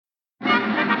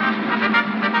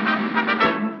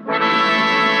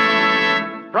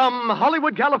From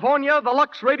Hollywood, California, the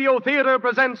Lux Radio Theater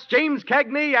presents James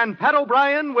Cagney and Pat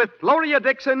O'Brien with Gloria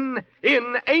Dixon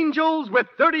in Angels with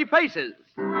Dirty Faces.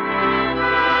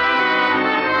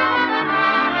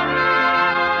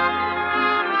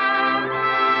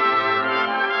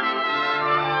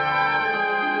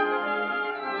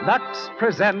 Lux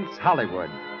presents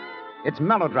Hollywood. It's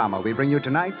melodrama we bring you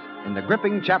tonight in the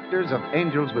gripping chapters of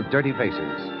Angels with Dirty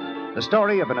Faces. The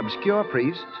story of an obscure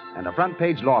priest and a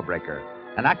front-page lawbreaker,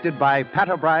 enacted by Pat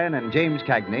O'Brien and James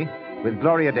Cagney with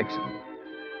Gloria Dixon.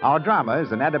 Our drama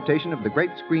is an adaptation of the great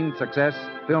screen success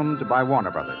filmed by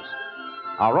Warner Brothers.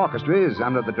 Our orchestra is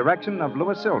under the direction of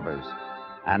Louis Silvers.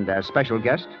 And as special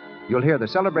guest, you'll hear the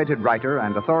celebrated writer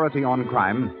and authority on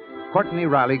crime, Courtney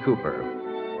Riley Cooper.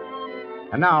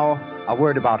 And now, a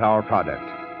word about our product.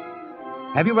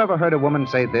 Have you ever heard a woman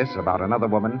say this about another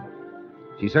woman?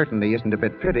 She certainly isn't a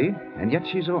bit pretty, and yet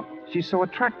she's so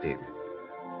attractive.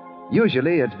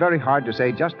 Usually, it's very hard to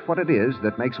say just what it is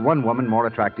that makes one woman more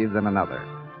attractive than another.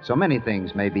 So many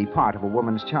things may be part of a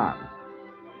woman's charm.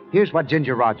 Here's what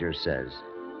Ginger Rogers says.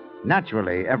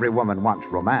 Naturally, every woman wants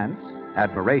romance,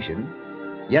 admiration,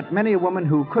 yet many a woman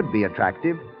who could be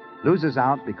attractive loses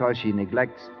out because she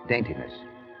neglects daintiness.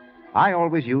 I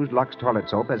always use Lux toilet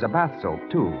soap as a bath soap,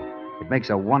 too. It makes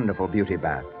a wonderful beauty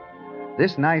bath.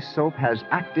 This nice soap has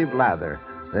active lather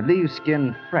that leaves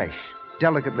skin fresh,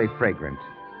 delicately fragrant.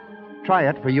 Try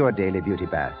it for your daily beauty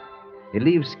bath. It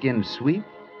leaves skin sweet,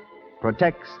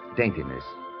 protects daintiness.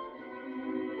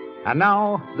 And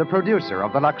now, the producer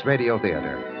of the Lux Radio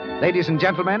Theater. Ladies and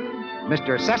gentlemen,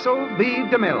 Mr. Cecil B.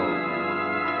 DeMille.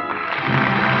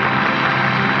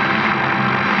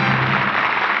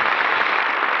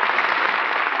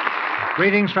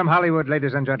 Greetings from Hollywood,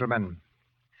 ladies and gentlemen.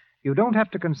 You don't have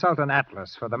to consult an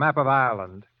atlas for the map of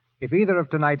Ireland if either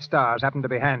of tonight's stars happen to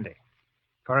be handy.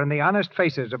 For in the honest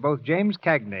faces of both James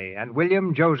Cagney and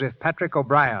William Joseph Patrick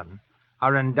O'Brien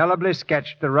are indelibly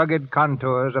sketched the rugged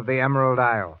contours of the Emerald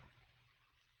Isle.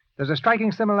 There's a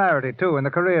striking similarity, too, in the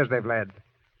careers they've led.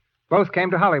 Both came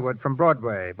to Hollywood from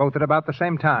Broadway, both at about the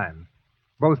same time.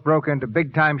 Both broke into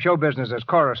big-time show business as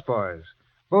chorus boys.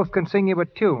 Both can sing you a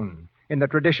tune in the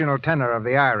traditional tenor of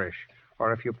the Irish,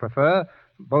 or if you prefer,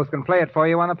 both can play it for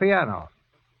you on the piano.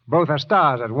 Both are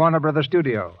stars at Warner Brothers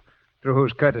Studio, through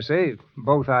whose courtesy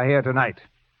both are here tonight.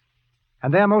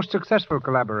 And their most successful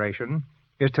collaboration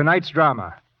is tonight's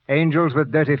drama, Angels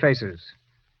with Dirty Faces.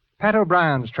 Pat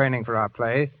O'Brien's training for our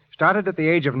play started at the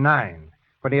age of 9,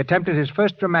 when he attempted his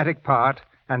first dramatic part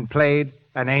and played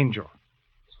an angel.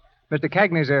 Mr.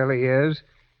 Cagney's early years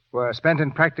were spent in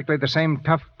practically the same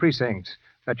tough precincts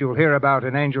that you'll hear about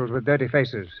in Angels with Dirty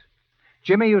Faces.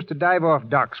 Jimmy used to dive off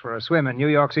docks for a swim in New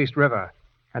York's East River,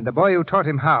 and the boy who taught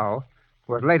him how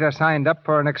was later signed up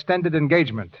for an extended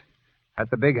engagement at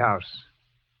the big house.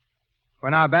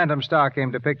 When our Bantam star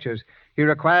came to pictures, he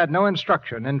required no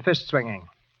instruction in fist swinging.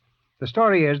 The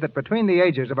story is that between the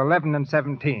ages of 11 and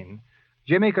 17,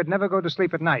 Jimmy could never go to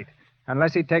sleep at night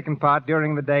unless he'd taken part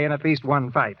during the day in at least one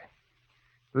fight.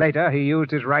 Later, he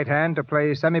used his right hand to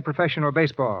play semi-professional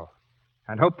baseball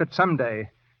and hoped that someday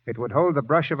it would hold the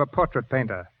brush of a portrait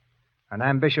painter, an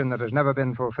ambition that has never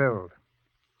been fulfilled.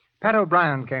 Pat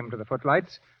O'Brien came to the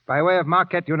Footlights by way of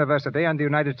Marquette University and the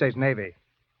United States Navy.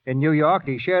 In New York,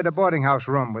 he shared a boarding house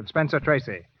room with Spencer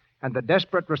Tracy and the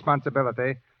desperate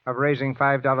responsibility of raising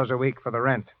 $5 a week for the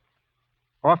rent.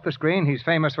 Off the screen, he's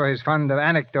famous for his fund of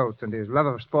anecdotes and his love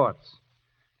of sports.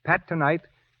 Pat tonight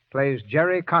plays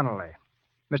Jerry Connolly.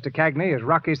 Mr. Cagney is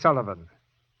Rocky Sullivan.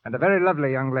 And a very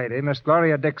lovely young lady, Miss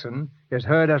Gloria Dixon, is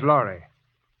heard as Laurie.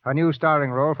 Her new starring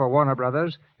role for Warner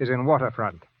Brothers is in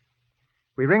Waterfront.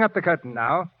 We ring up the curtain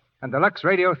now, and the Lux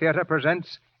Radio Theater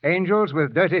presents Angels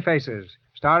with Dirty Faces,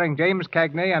 starring James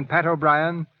Cagney and Pat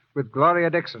O'Brien with Gloria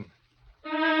Dixon.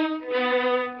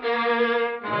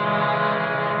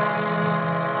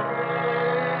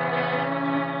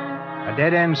 A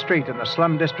dead-end street in the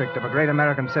slum district of a great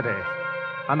American city.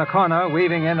 On the corner,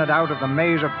 weaving in and out of the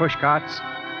maze of pushcarts,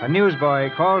 a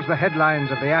newsboy calls the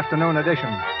headlines of the afternoon edition.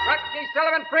 Rocky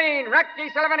Sullivan free, Rocky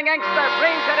Sullivan a gangster,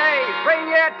 free today,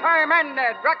 3-year term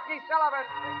ended, Rocky Sullivan.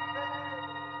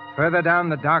 Further down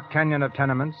the dark canyon of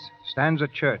tenements stands a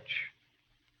church.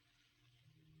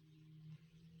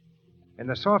 In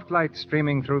the soft light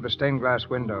streaming through the stained glass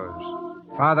windows,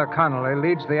 Father Connolly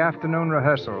leads the afternoon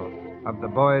rehearsal of the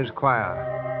boys' choir.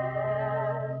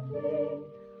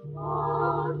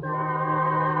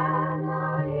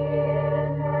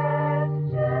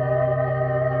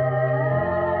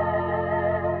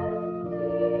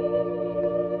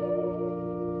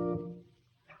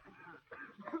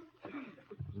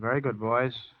 Very good,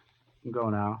 boys. You can go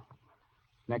now.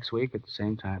 next week at the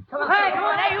same time. Hey, come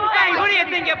on. Hey, who do you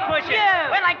think you're pushing?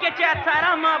 You. When I get you outside,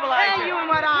 I'll mobilize Hey, you and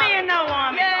what army? Me and no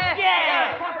army.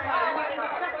 Yeah.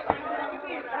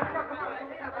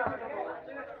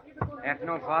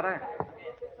 Afternoon, Father.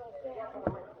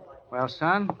 Well,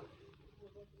 son,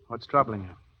 what's troubling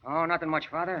you? Oh, nothing much,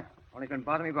 Father. Only been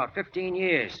bothering me about 15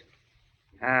 years.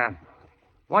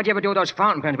 What'd you ever do with those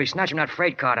fountain pens we snatched from that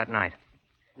freight car that night?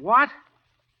 What?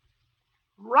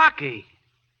 Rocky.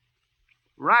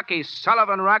 Rocky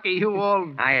Sullivan, Rocky, you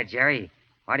old... Hiya, Jerry.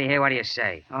 What do you hear? What do you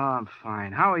say? Oh, I'm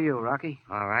fine. How are you, Rocky?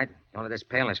 All right. Don't let this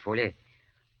paleness fool you.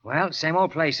 Well, same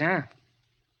old place, huh?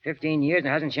 15 years and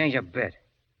it hasn't changed a bit.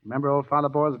 Remember old Father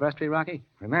Boyle's vestry, Rocky?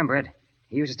 Remember it?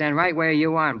 He used to stand right where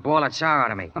you are and bawl a tsar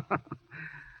out of me.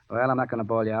 Well, I'm not going to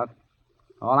bawl you out.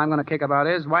 All I'm going to kick about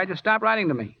is, why'd you stop writing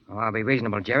to me? Oh, I'll be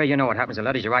reasonable, Jerry. You know what happens to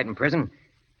letters you write in prison.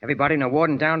 Everybody in the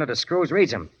warden down to the screws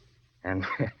reads them. And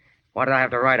what did I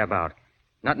have to write about?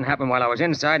 Nothing happened while I was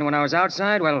inside, and when I was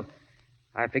outside, well,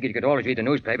 I figured you could always read the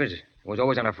newspapers. It was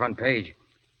always on the front page.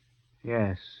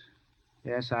 Yes.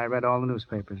 Yes, I read all the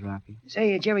newspapers, Rocky.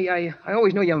 Say, Jerry, I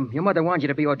always knew your mother wanted you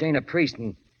to be ordained a priest,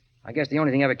 and I guess the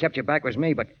only thing ever kept you back was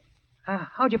me, but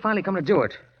how'd you finally come to do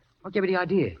it? What gave you the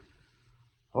idea?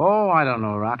 Oh, I don't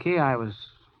know, Rocky. I was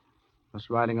just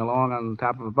riding along on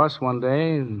top of a bus one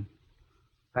day and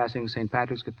passing St.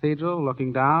 Patrick's Cathedral,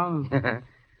 looking down.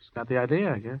 Just got the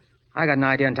idea, I guess. I got an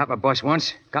idea on top of a bus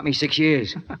once. Got me 6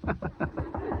 years.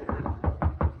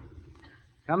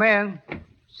 Come in.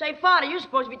 Say, Father, you're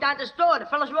supposed to be down at the store. The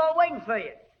fellas were all waiting for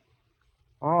you.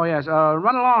 Oh, yes.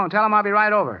 Run along. Tell him I'll be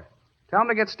right over. Tell him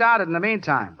to get started in the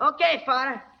meantime. Okay,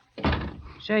 Father.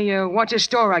 Say, what's this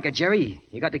store racket, Jerry?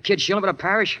 You got the kids shilling for the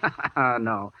parish?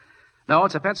 No. No,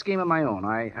 it's a pet scheme of my own.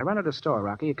 I rented a store,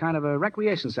 Rocky, a kind of a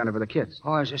recreation center for the kids.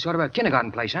 Oh, it's a sort of a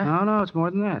kindergarten place, huh? No, it's more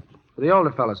than that. For the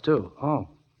older fellas, too. Oh.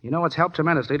 You know, it's helped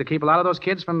tremendously to keep a lot of those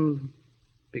kids from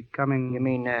becoming... You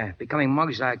mean becoming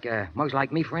mugs like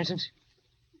me, for instance?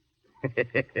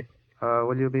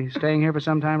 Will you be staying here for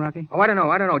some time, Rocky? Oh, I don't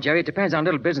know, Jerry. It depends on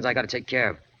little business I got to take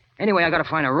care of. Anyway, I got to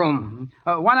find a room.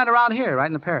 Mm-hmm. Why not around here, right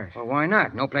in the parish? Well, why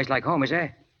not? No place like home, is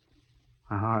there?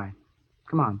 All right.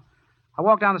 Come on. I'll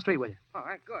walk down the street with you. All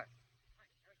right, good.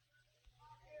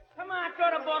 Come on,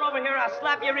 throw the ball over here. I'll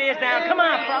slap your ears down. Come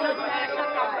on, fellas.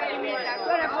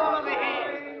 Throw the ball over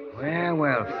here.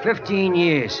 Well, 15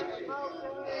 years.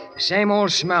 The same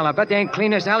old smell. I bet they ain't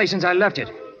cleaned this alley since I left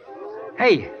it.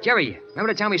 Hey, Jerry,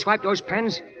 remember the time we swiped those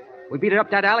pens? We beat it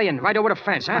up that alley and right over the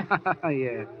fence, huh?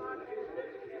 Yeah.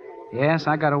 Yes,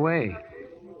 I got away.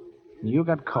 You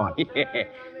got caught.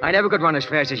 I never could run as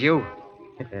fast as you.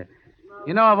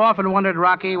 You know, I've often wondered,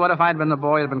 Rocky, what if I'd been the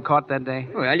boy who'd been caught that day?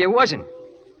 Well, you wasn't.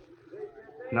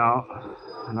 No,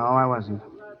 I wasn't.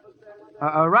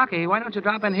 Rocky, why don't you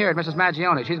drop in here at Mrs.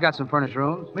 Maggione? She's got some furnished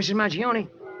rooms. Mrs. Maggione?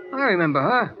 I remember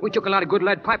her. We took a lot of good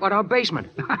lead pipe out of her basement.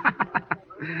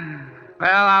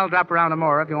 Well, I'll drop around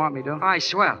tomorrow if you want me to. Aye,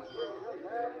 swell.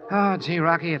 Oh, gee,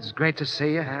 Rocky, it's great to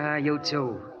see you. You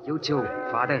too. You too,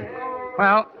 Father.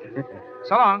 Well,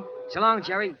 so long. So long,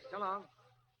 Jerry. So long.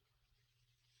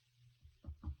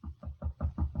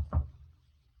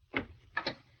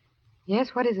 Yes,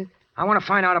 what is it? I want to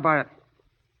find out about it.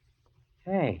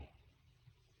 Hey,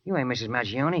 you ain't Mrs.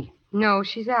 Maggione. No,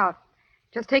 she's out.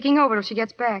 Just taking over till she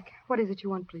gets back. What is it you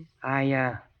want, please?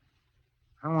 I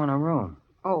want a room.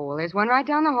 Oh, well, there's one right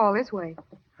down the hall this way.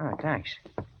 Oh, thanks.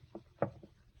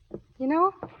 You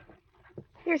know,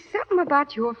 there's something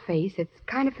about your face that's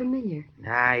kind of familiar.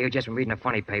 Nah, you've just been reading the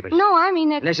funny papers. No, I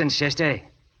mean it. Listen, sister.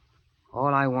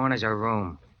 All I want is a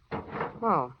room.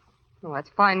 Oh, well, that's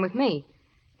fine with me.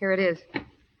 Here it is.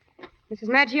 Mrs.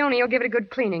 Maggione, you'll give it a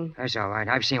good cleaning. That's all right.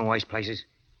 I've seen worse places.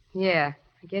 Yeah,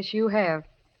 I guess you have.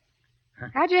 Huh?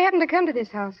 How'd you happen to come to this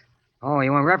house? Oh,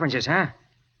 you want references, huh?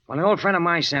 Well, an old friend of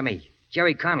mine sent me.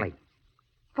 Jerry Conley.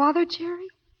 Father Jerry?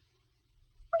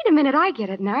 Wait a minute, I get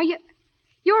it now.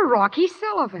 You're Rocky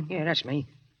Sullivan. Yeah, that's me.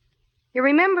 You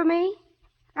remember me?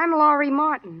 I'm Laurie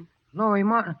Martin. Laurie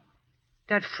Martin?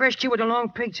 That fresh kid with the long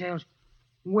pigtails.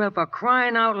 Well, for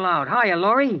crying out loud. Hiya,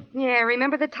 Laurie. Yeah,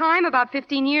 remember the time about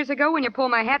 15 years ago when you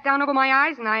pulled my hat down over my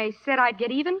eyes and I said I'd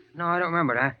get even? No, I don't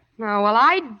remember that. No, well,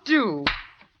 I do.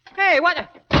 Hey, what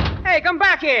the... Hey, come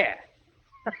back here.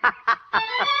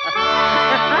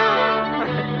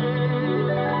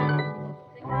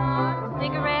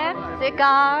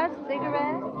 Cigars.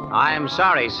 I'm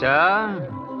sorry, sir,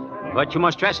 but you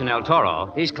must dress in El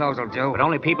Toro. These clothes will do. But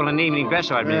only people in evening dress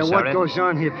are admitted, sir. What goes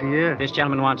on here, Pierre? This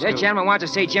gentleman wants This gentleman wants to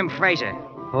see Jim Fraser.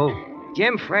 Who?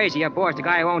 Jim Fraser, your boss, the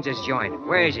guy who owns this joint.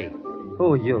 Where is he?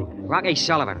 Who are you? Rocky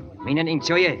Sullivan. Mean anything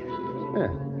to you?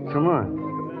 Yeah, come on.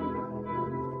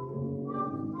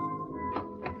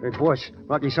 Hey, boss,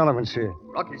 Rocky Sullivan's here.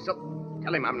 Rocky,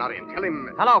 tell him I'm not in. Tell him.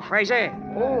 Hello, Fraser.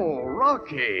 Oh,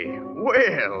 Rocky.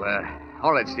 Well,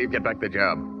 all right, Steve, get back to the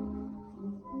job.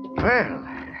 Well,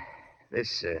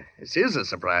 this is a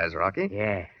surprise, Rocky.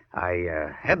 Yeah.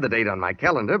 I had the date on my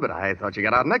calendar, but I thought you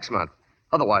got out next month.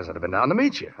 Otherwise, I'd have been down to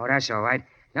meet you. Oh, that's all right.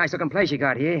 Nice looking place you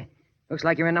got here. Looks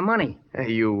like you're in the money.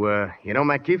 Hey, you know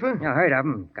Mac Kiefer? Yeah, heard of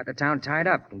him. Got the town tied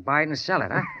up. Can buy it and sell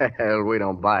it, huh? Well, we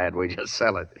don't buy it. We just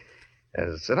sell it.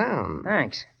 Sit down.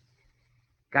 Thanks.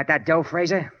 Got that dough,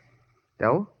 Fraser?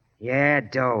 Dough? Yeah,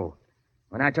 dough.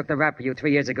 When I took the rap for you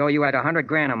 3 years ago, you had 100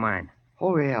 grand on mine.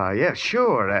 Oh, yeah,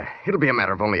 sure. It'll be a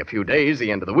matter of only a few days. The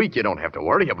end of the week, you don't have to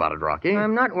worry about it, Rocky.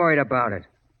 I'm not worried about it.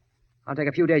 I'll take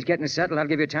a few days getting settled. I'll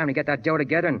give you time to get that dough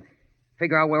together and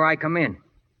figure out where I come in.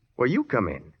 Where you come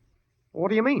in? What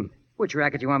do you mean? Which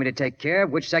racket you want me to take care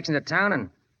of, which section of town, and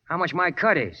how much my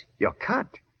cut is. Your cut?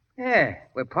 Yeah,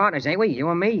 we're partners, ain't we? You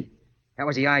and me. That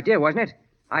was the idea, wasn't it?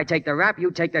 I take the rap,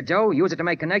 you take the dough, use it to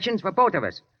make connections for both of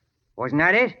us. Wasn't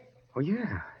that it? Oh,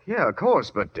 yeah, of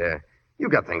course, but you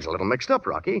got things a little mixed up,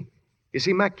 Rocky. You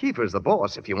see, Mac Kiefer's the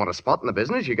boss. If you want a spot in the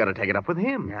business, you got to take it up with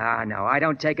him. No, I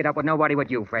don't take it up with nobody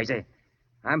but you, Fraser.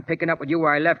 I'm picking up with you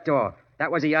where I left off.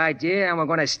 That was the idea, and we're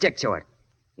going to stick to it.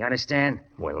 You understand?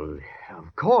 Well,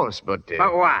 of course, but...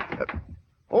 But what?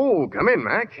 Oh, come in,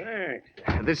 Mac.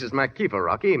 Thanks. This is Mac Kiefer,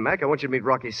 Rocky. Mac, I want you to meet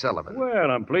Rocky Sullivan.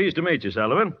 Well, I'm pleased to meet you,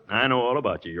 Sullivan. I know all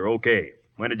about you. You're okay.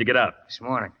 When did you get out? This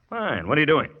morning. Fine. What are you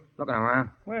doing? Looking around.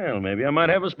 Well, maybe I might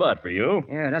have a spot for you.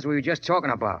 Yeah, that's what we were just talking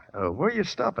about. Where are you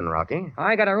stopping, Rocky?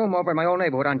 I got a room over in my old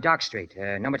neighborhood on Dock Street,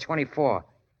 number 24.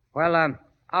 Well,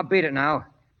 I'll beat it now.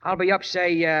 I'll be up,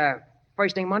 say,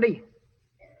 first thing Monday.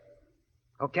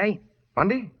 Okay?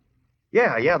 Monday?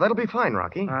 Yeah, that'll be fine,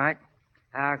 Rocky. All right.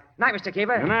 Night, Mr.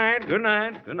 Kiefer. Good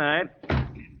night.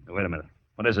 Now, wait a minute.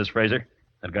 What is this, Fraser?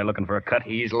 That guy looking for a cut?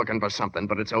 He's looking for something,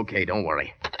 but it's okay. Don't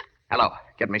worry. Hello.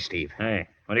 Get me Steve. Hey,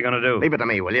 what are you going to do? Leave it to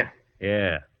me, will you?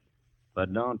 Yeah.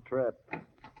 But don't trip.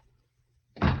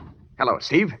 Hello,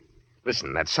 Steve.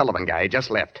 Listen, that Sullivan guy just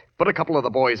left. Put a couple of the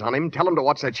boys on him. Tell them to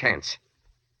watch their chance.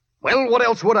 Well, what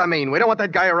else would I mean? We don't want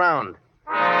that guy around.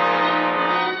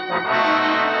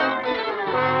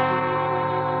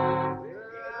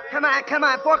 Come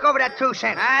on, fork over that 2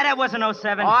 cents. That wasn't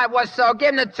 07. Oh, it was so. Give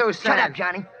him the 2 cents. Shut up,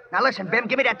 Johnny. Now listen, Bim,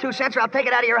 give me that 2 cents or I'll take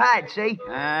it out of your hide, see?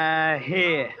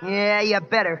 Here. Yeah, you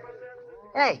better.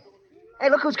 Hey,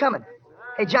 look who's coming.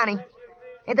 Hey, Johnny,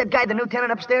 ain't that guy the new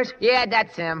tenant upstairs? Yeah,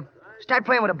 that's him. Start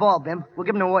playing with the ball, Bim. We'll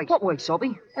give him the works. What works,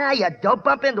 Soapy? You dope.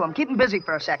 Bump into him. Keep him busy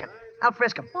for a second. I'll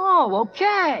frisk him. Oh,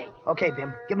 okay. Okay,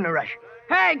 Bim. Give him the rush.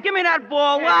 Hey, give me that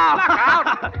ball. Wow. Look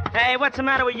out. Hey, what's the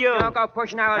matter with you? Don't go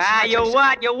pushing out. You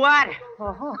what?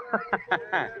 Oh.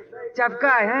 Tough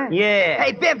guy, huh? Yeah.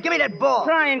 Hey, Bim, give me that ball.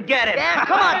 Try and get it. Yeah,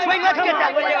 come on, swing. Let's get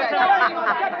that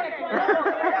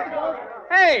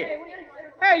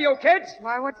Hey, you kids.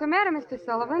 Why, what's the matter, Mr.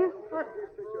 Sullivan?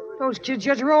 Those kids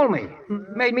just rolled me.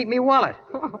 Made me wallet.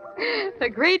 The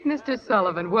great Mr.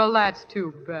 Sullivan. Well, that's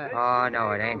too bad. Oh,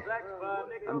 no, it ain't.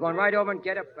 I'm going right over and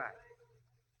get it back.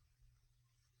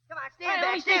 Come on,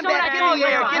 stand back. Give me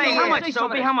here. How much,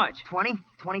 Soapy? How much? 20,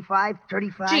 25,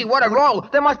 35. Gee, what a roll.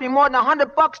 There must be more than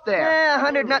 $100 there. Yeah,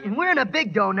 100 nothing. We're in a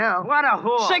big dough now. What a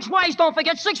whore. 6 ways, don't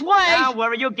forget, 6 ways. Don't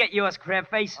worry, you'll get yours, crab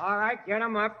face. All right, get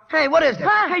him up. Hey, what is this?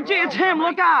 Hey, gee, it's him.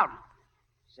 Look out.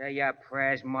 Say your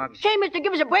prayers, Muggs. Hey, mister,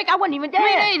 give us a break. I wasn't even there.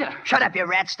 Me neither. Shut up, you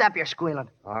rat. Stop your squealing.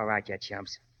 All right, you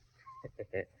chumps.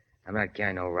 I'm not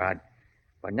carrying no rod.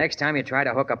 But next time you try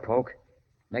to hook a poke,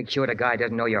 make sure the guy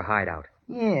doesn't know your hideout.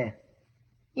 Yeah.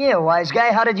 Yeah, wise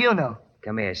guy. How did you know?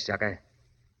 Come here, sucker.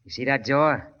 You see that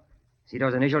door? See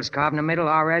those initials carved in the middle,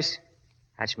 RS?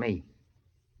 That's me.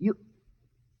 You...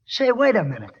 Say, wait a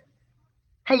minute.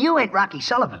 Hey, you ain't Rocky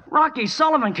Sullivan. Rocky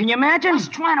Sullivan, can you imagine? He's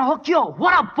trying to hook you.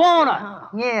 What a boner.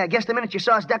 Yeah, I guess the minute you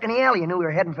saw us duck in the alley, you knew we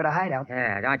were heading for the hideout.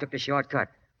 Yeah, I took the shortcut.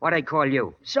 What they call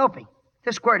you? Soapy.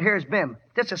 This squirt here's Bim.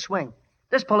 This is Swing.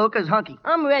 This palooka's Hunky.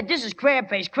 I'm Red. This is Crab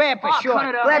for sure.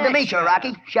 Glad to meet you,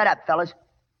 Rocky. Shut up, fellas.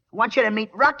 I want you to meet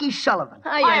Rocky Sullivan.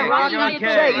 Hiya, Rocky.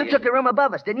 Say, you took the room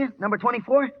above us, didn't you? Number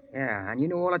 24? Yeah, and you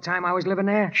knew all the time I was living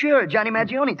there? Sure, Johnny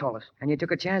Maggione told us. And you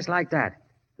took a chance like that.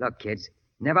 Look, kids,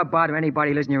 never bother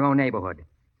anybody who lives in your own neighborhood.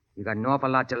 You got an awful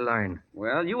lot to learn.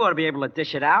 Well, you ought to be able to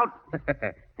dish it out.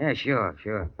 Yeah,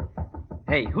 sure.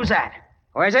 Hey, who's that?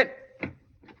 Who is it?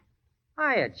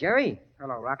 Hiya, Jerry.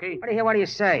 Hello, Rocky. What do you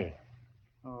say?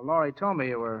 Oh, Laurie told me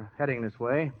you were heading this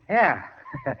way. Yeah.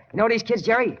 You know these kids,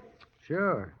 Jerry?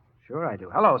 Sure I do.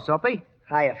 Hello, Soapy.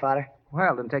 Hiya, Father.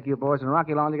 Well, didn't take you boys and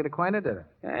Rocky long to get acquainted, did it?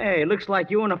 Hey, looks like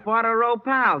you and the father are old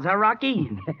pals, huh, Rocky?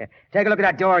 Take a look at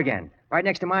that door again. Right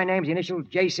next to my name's the initials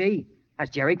JC. That's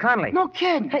Jerry Conley. No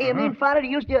kidding. Hey, you mean, Father, you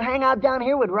used to hang out down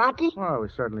here with Rocky? Well, we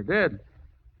certainly did.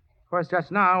 Of course,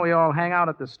 just now we all hang out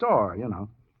at the store, you know.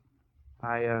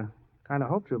 I kind of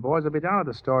hoped you boys would be down at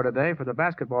the store today for the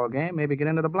basketball game, maybe get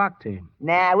into the block team.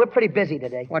 Nah, we're pretty busy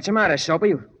today. What's the matter,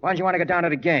 Soapy? Why don't you want to get down to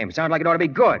the game? Sounds like it ought to be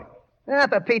good. Ah,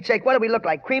 for Pete's sake, what do we look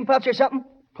like, cream puffs or something?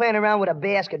 Playing around with a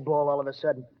basketball all of a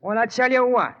sudden. Well, I tell you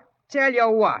what.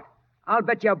 I'll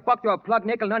bet you a buck to a plug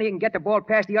nickel none of you can get the ball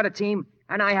past the other team,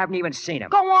 and I haven't even seen him.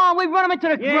 Go on, we run him into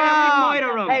the ground. We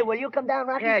murder him. Hey, will you come down,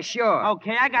 Rocky? Yeah, sure.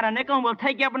 Okay, I got a nickel, and we'll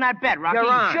take you up on that bet, Rocky. You're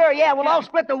on. Sure, yeah, we'll all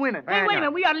split the winnings. Hey, wait a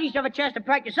minute. We ought to at least have a chance to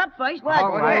practice up first. What?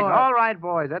 All right,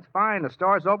 boys. That's fine. The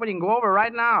store's open. You can go over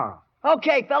right now.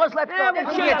 Okay, fellas, let's go. We'll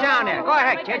see you down there. Go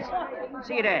ahead, kids.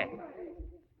 See you there.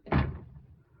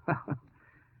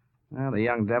 Well, the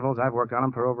young devils, I've worked on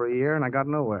them for over a year, and I got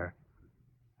nowhere.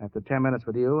 After 10 minutes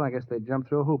with you, I guess they'd jump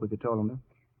through a hoop if you told them to.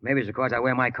 Maybe it's because I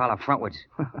wear my collar frontwards.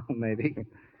 Maybe.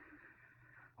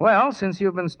 Well, since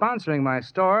you've been sponsoring my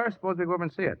store, suppose we go over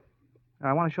and see it.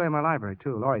 I want to show you my library,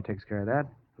 too. Laurie takes care of that.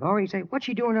 Laurie, say, what's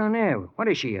she doing down there? What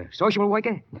is she, a social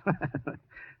worker?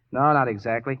 No, not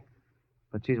exactly.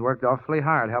 But she's worked awfully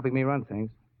hard helping me run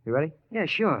things. You ready? Yeah,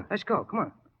 sure. Let's go. Come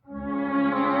on.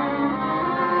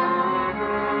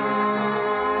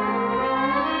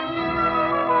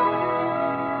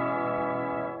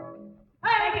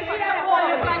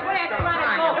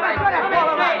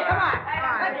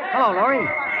 Hello, Laurie.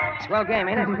 Swell game,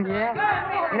 ain't it?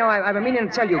 Yeah. You know, I've been meaning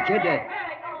to tell you, kid.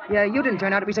 Yeah, you didn't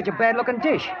turn out to be such a bad-looking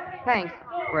dish. Thanks.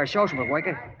 For a social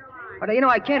worker. But, you know,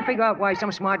 I can't figure out why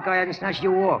some smart guy hasn't snatched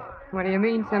you off. What do you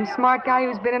mean? Some smart guy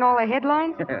who's been in all the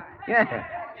headlines? Yeah,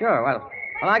 sure. Well,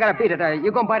 I gotta beat it.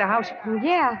 You gonna buy the house?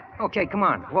 Yeah. Okay, come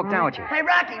on. Walk down with you. Hey,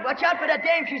 Rocky, watch out for that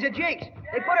dame. She's a jinx.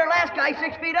 They put her last guy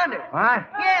 6 feet under. What?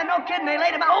 Yeah, no kidding. They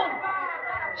laid him out. Oh!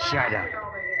 Shut up.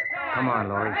 Come on,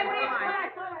 Laurie.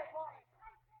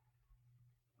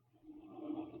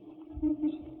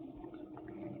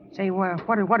 Say,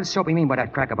 what does Soapy mean by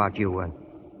that crack about you?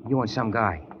 You and some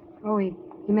guy. Oh, he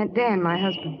meant Dan, my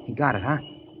husband. He got it, huh?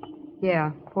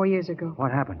 Yeah, 4 years ago.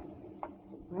 What happened?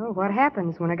 Well, what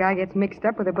happens when a guy gets mixed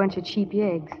up with a bunch of cheap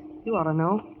yeggs? You ought to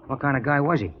know. What kind of guy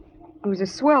was he? He was a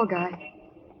swell guy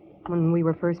when we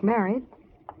were first married.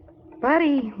 But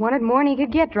he wanted more than he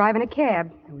could get driving a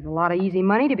cab. There was a lot of easy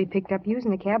money to be picked up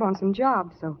using the cab on some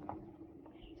jobs, so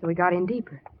we got in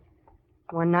deeper.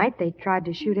 One night, they tried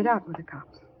to shoot it out with the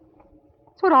cops.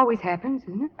 That's what always happens,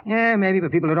 isn't it? Yeah, maybe,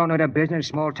 but people who don't know their business,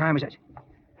 small timers.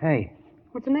 Hey,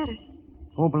 What's the matter?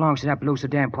 who belongs to that blue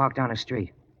sedan parked down the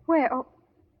street? Where? Oh,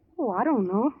 I don't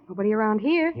know. Nobody around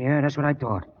here. Yeah, that's what I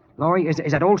thought. Laurie, is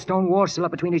that old stone wall still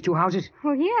up between these two houses?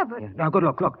 Well, yeah, but... Now, good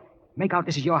look. Make out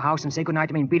this is your house and say goodnight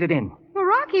to me and beat it in. Well,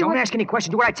 Rocky, Don't ask any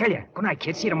questions. Do what I tell you. Good night,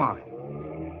 kid. See you tomorrow.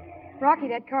 Rocky,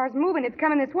 that car's moving. It's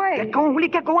coming this way. Get going, will you?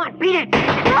 Go on. Beat it.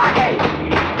 Rocky!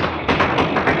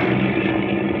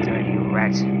 Dirty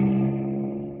rats.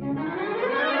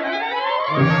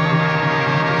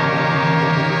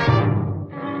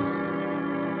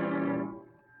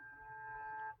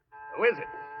 Who is it?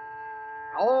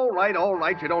 All right.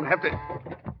 You don't have to.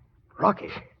 Rocky.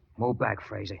 Move back,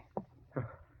 Fraser.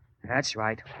 That's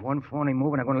right. One phony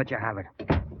move, and I'm going to let you have it.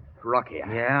 Rocky.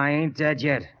 Yeah, I ain't dead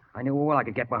yet. I knew well I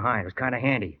could get behind. It was kind of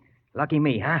handy. Lucky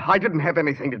me, huh? I didn't have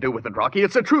anything to do with it, Rocky.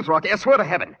 It's the truth, Rocky. I swear to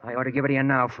heaven. I ought to give it to you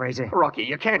now, Fraser. Rocky,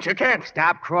 you can't.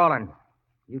 Stop crawling.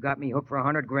 You got me hooked for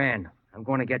 $100,000. I'm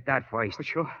going to get that first.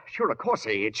 Sure, of course.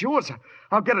 It's yours.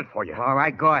 I'll get it for you. All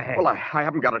right, go ahead. Well, I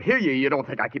haven't got it here. You don't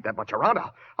think I keep that much around?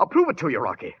 I'll prove it to you,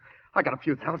 Rocky. I got a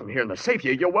few thousand here in the safe.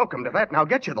 You're welcome to that, and I'll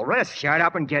get you the rest. Shut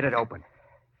up and get it open.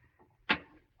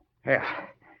 Here,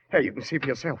 you can see for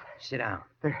yourself. Sit down.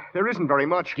 There isn't very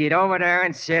much. Get over there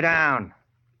and sit down.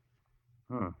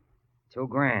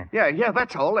 $2,000. Yeah,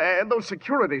 that's all. Those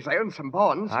securities, I earned some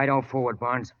bonds. I don't forward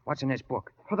bonds. What's in this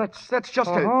book? Well, that's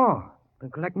just Been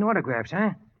collecting autographs,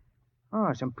 huh?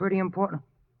 Oh, some very important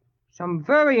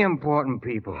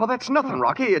people. Oh, that's nothing,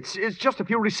 Rocky. It's just a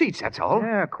few receipts, that's all.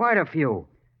 Yeah, quite a few.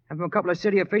 And from a couple of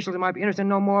city officials who might be interested to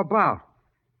know more about.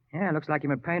 Yeah, looks like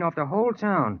you've been paying off the whole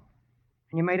town.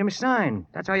 And you made him sign.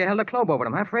 That's how you held the club over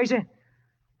them, huh, Fraser?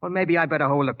 Well, maybe I better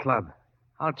hold the club.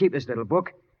 I'll keep this little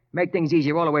book. Make things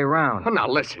easier all the way around. Oh, now,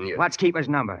 listen, you... Let's keep his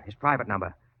number, his private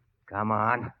number. Come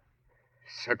on.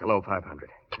 Circle 0500.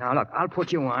 Now, look, I'll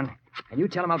put you on, and you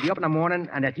tell him I'll be up in the morning,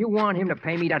 and that you want him to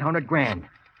pay me that $100,000.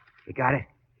 You got it?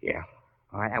 Yeah.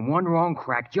 All right, and one wrong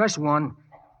crack, just one,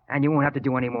 and you won't have to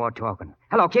do any more talking.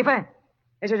 Hello, Kiefer.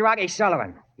 This is Rocky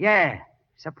Sullivan. Yeah.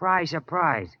 Surprise.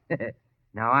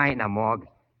 No, I ain't no morgue.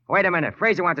 Wait a minute.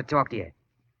 Fraser wants to talk to you.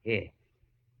 Here.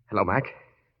 Hello, Mac.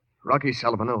 Rocky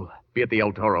Sullivan will be at the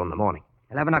El Toro in the morning.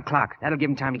 11 o'clock. That'll give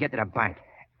him time to get to the bank.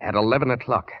 At 11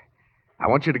 o'clock. I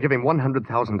want you to give him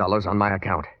 $100,000 on my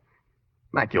account.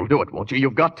 Mac, you'll do it, won't you?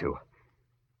 You've got to.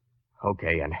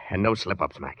 Okay, and no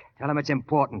slip-ups, Mac. Tell him it's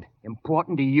important.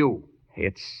 Important to you.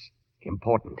 It's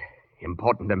important.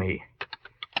 Important to me.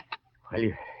 Well,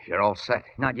 you're all set.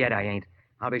 Not yet, I ain't.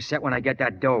 I'll be set when I get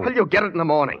that dough. Well, you'll get it in the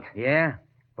morning. Yeah?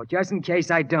 But just in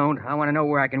case I don't, I want to know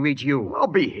where I can reach you. I'll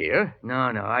be here. No,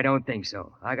 I don't think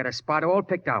so. I got a spot all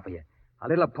picked out for you. A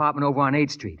little apartment over on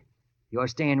 8th Street. You're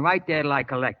staying right there till I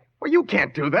collect. Well, you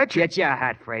can't do that. Get your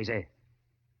hat, Fraser.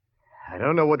 I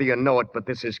don't know whether you know it, but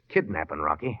this is kidnapping,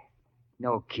 Rocky.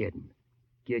 No kidding.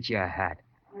 Get your hat.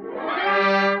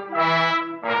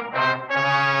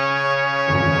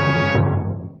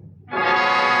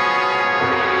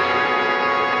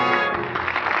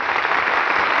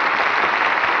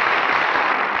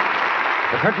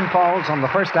 The curtain falls on the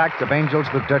first act of Angels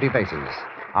with Dirty Faces.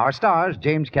 Our stars,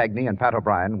 James Cagney and Pat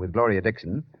O'Brien, with Gloria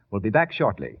Dixon, will be back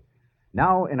shortly.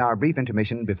 Now, in our brief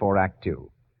intermission before Act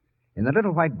Two. In the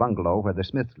little white bungalow where the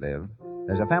Smiths live,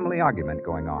 there's a family argument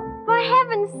going on. For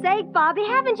heaven's sake, Bobby,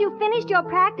 haven't you finished your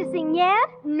practicing yet?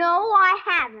 No, I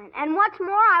haven't. And what's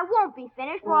more, I won't be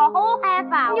finished for a whole half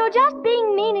hour. You're just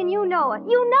being mean and you know it.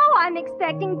 You know I'm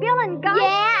expecting Bill and Guy.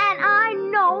 Yeah, and I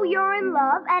know you're in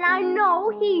love, and I know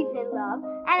he's in love,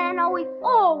 and I know he's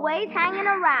always hanging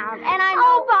around, and I know...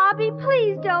 Oh, Bobby,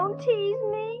 please don't tease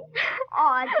me.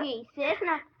 Oh, gee, sis,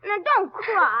 now don't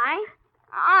cry.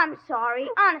 I'm sorry.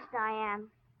 Honest, I am.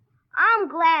 I'm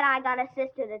glad I got a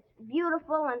sister that's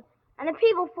beautiful and that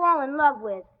people fall in love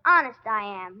with. Honest,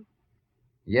 I am.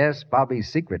 Yes,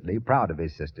 Bobby's secretly proud of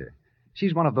his sister.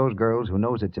 She's one of those girls who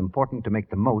knows it's important to make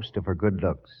the most of her good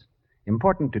looks.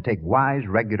 Important to take wise,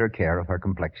 regular care of her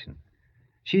complexion.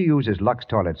 She uses Lux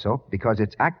toilet soap because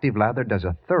its active lather does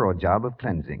a thorough job of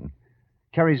cleansing.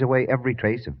 Carries away every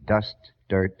trace of dust,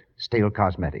 dirt, stale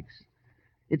cosmetics.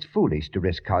 It's foolish to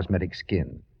risk cosmetic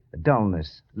skin,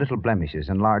 dullness, little blemishes,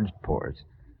 enlarged pores.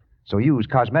 So use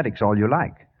cosmetics all you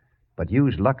like, but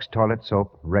use Lux toilet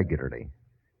soap regularly.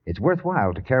 It's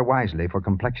worthwhile to care wisely for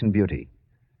complexion beauty.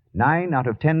 9 out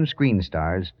of 10 screen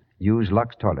stars use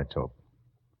Lux toilet soap.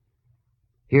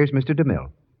 Here's Mr.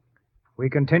 DeMille. We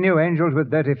continue Angels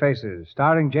with Dirty Faces,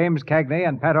 starring James Cagney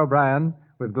and Pat O'Brien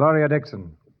with Gloria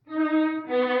Dixon.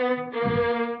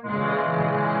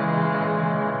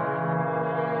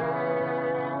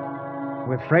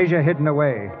 With Fraser hidden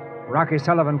away, Rocky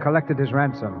Sullivan collected his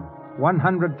ransom,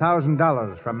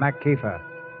 $100,000 from Mac Kiefer.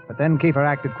 But then Kiefer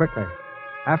acted quickly.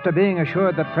 After being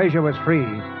assured that Fraser was free,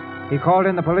 he called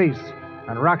in the police,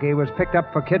 and Rocky was picked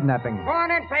up for kidnapping.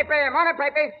 Morning, paper.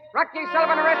 Rocky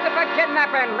Sullivan arrested for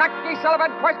kidnapping. Rocky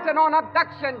Sullivan questioned on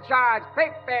abduction charge.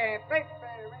 Paper.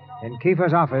 In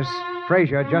Kiefer's office,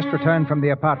 Fraser, just returned from the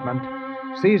apartment,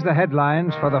 sees the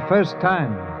headlines for the first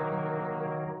time.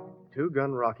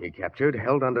 Two-gun Rocky captured,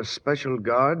 held under special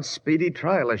guard, speedy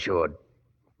trial assured.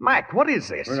 Mac, what is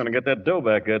this? We're going to get that dough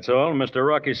back, that's all. Mr.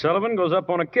 Rocky Sullivan goes up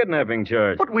on a kidnapping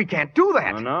charge. But we can't do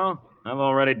that. Oh, no? I've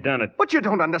already done it. But you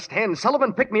don't understand.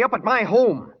 Sullivan picked me up at my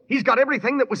home. He's got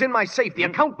everything that was in my safe. The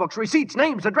account books, receipts,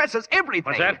 names, addresses, everything.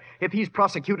 What's that? If he's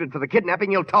prosecuted for the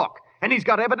kidnapping, he'll talk. And he's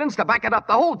got evidence to back it up.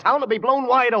 The whole town will be blown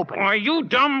wide open. Are you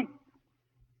dumb?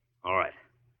 All right.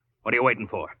 What are you waiting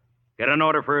for? Get an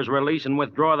order for his release and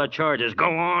withdraw the charges. Go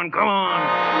on.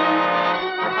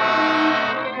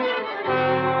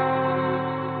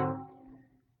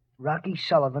 Rocky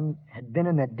Sullivan had been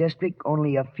in the district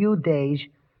only a few days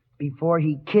before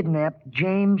he kidnapped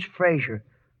James Fraser,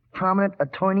 prominent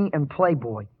attorney and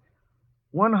playboy.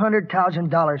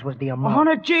 $100,000 was the amount.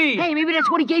 100 G's. Hey, maybe that's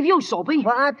what he gave you, Soapy.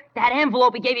 What? That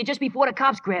envelope he gave you just before the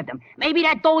cops grabbed him. Maybe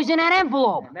that dough is in that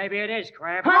envelope. Maybe it is,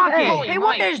 Crab. Rocky, hey,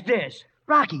 what is this?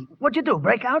 Rocky, what'd you do,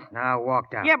 break out? Now walk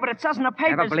down. Yeah, but it says in the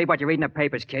papers... Never believe what you read in the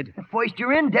papers, kid. First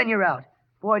you're in, then you're out.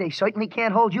 Boy, they certainly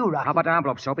can't hold you, Rocky. How about the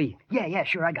envelope, Soapy? Yeah,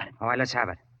 sure, I got it. All right, let's have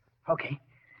it. Okay.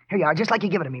 Here you are, just like you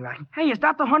give it to me, Rocky. Hey, is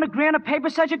that the $100,000 of paper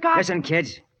said you got? Listen,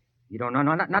 kids. You don't know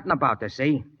nothing about this,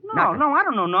 see? No, I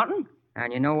don't know nothing.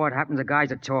 And you know what happens to guys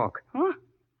that talk. Huh?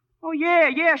 Oh,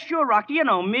 yeah, sure, Rocky. You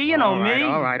know me. All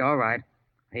right.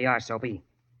 Here you are, Soapy.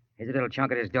 Here's a little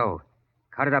chunk of this dough.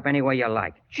 Cut it up any way you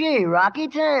like. Gee, Rocky,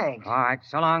 thanks. All right,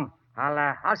 so long.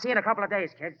 I'll see you in a couple of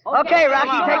days, kids. Okay,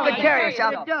 Rocky, take good care of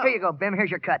yourself. Here you go, Bim.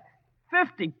 Here's your cut.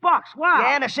 $50, wow.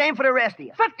 Yeah, and the same for the rest of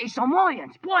you. 50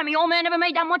 simoleons. Boy, my old man never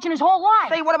made that much in his whole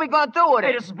life. Say, what are we going to do with it?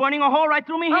 Hey, this is burning a hole right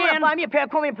through me hand. I'm going to buy me a pair of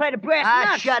Columbia and play the brass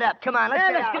nuts. Shut up. Come on, let's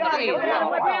get out. Let's get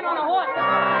out. We're down on a horse.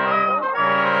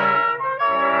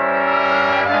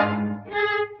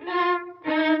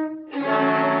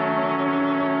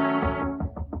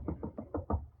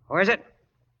 Who is it?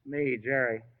 Me,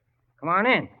 Jerry. Come on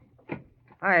in.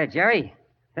 Hi, Jerry.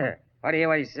 What do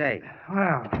you say?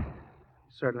 Well,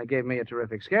 certainly gave me a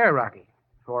terrific scare, Rocky.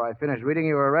 Before I finished reading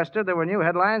you were arrested, there were new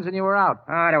headlines and you were out.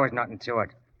 Ah, there was nothing to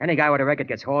it. Any guy with a record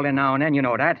gets hauled in now and then, you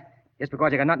know that. Just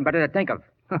because you got nothing better to think of.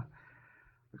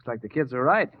 Looks like the kids are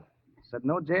right. Said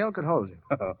no jail could hold you.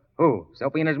 Who?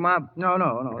 Soapy and his mob? No.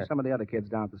 Some of the other kids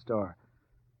down at the store.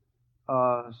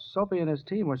 Soapy and his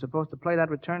team were supposed to play that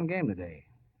return game today.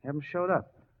 They haven't showed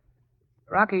up.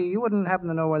 Rocky, you wouldn't happen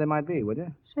to know where they might be, would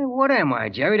you? Say, what am I,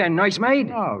 Jerry? That nice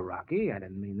maid? Oh, Rocky, I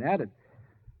didn't mean that.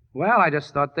 Well, I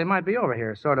just thought they might be over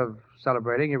here, sort of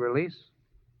celebrating your release.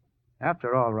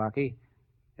 After all, Rocky,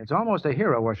 it's almost a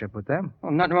hero worship with them. Oh,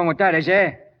 nothing wrong with that, is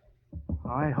there?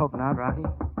 I hope not, Rocky.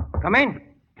 Come in.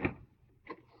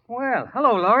 Well,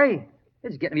 hello, Laurie.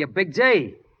 This is getting to be a big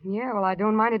day. Yeah, well, I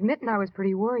don't mind admitting I was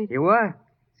pretty worried. You were?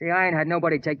 See, I ain't had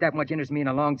nobody take that much interest in me in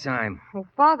a long time. Well,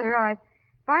 Father, I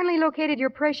finally located your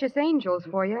precious angels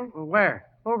for you. Where?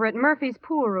 Over at Murphy's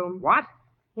pool room. What?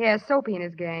 Yeah, Soapy and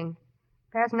his gang.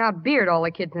 Passing out beer to all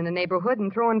the kids in the neighborhood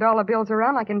and throwing dollar bills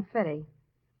around like confetti.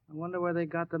 I wonder where they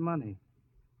got the money.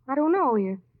 I don't know.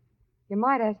 You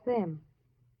might ask them.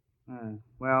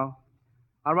 Well,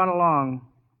 I'll run along,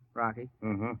 Rocky.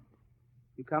 Mm-hmm.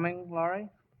 You coming, Laurie?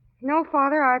 No,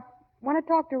 Father, I want to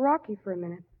talk to Rocky for a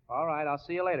minute. All right, I'll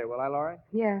see you later, will I, Laurie?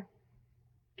 Yeah.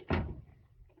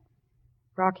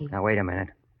 Rocky. Now, wait a minute.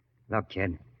 Look,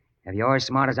 kid, if you're as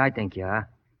smart as I think you are,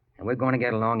 and we're going to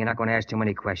get along, you're not going to ask too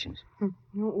many questions. Don't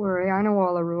worry. I know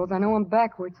all the rules. I know them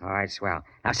backwards. All right, swell.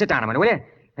 Now, sit down a minute, will you?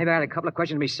 Maybe I had a couple of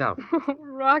questions myself.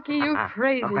 Rocky, you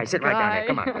crazy All right, sit guy. right down here.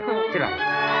 Come on. Sit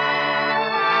right.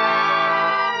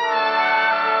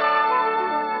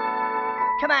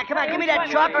 Come on, give me that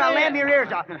truck or I'll lam your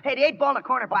ears off. Hey, the 8 ball in the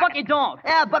corner pocket. Buck, you don't.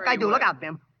 Yeah, Buck, I do. Look out,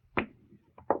 Bim.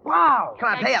 Wow. Come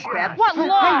on, pay up, Crab. What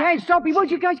lie? Hey, Soapy, where'd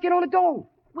you guys get all the dough?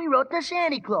 We wrote to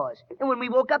Santa Claus. And when we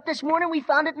woke up this morning, we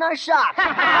found it in our socks.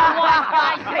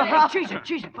 Hey,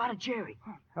 cheese it, Father Jerry.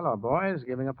 Hello, boys.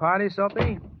 Giving a party,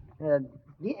 Soapy?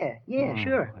 Yeah,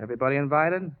 sure. Everybody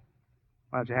invited?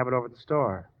 Why don't you have it over at the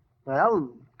store? Well,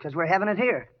 because we're having it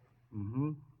here.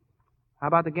 Mm-hmm. How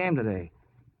about the game today?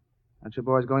 Aren't you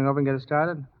boys going over and get it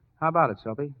started? How about it,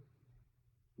 Soapy?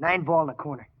 9 ball in the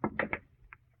corner.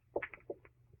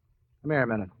 Come here a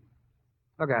minute.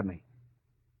 Look at me.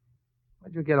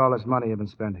 Where'd you get all this money you've been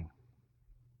spending?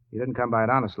 You didn't come by it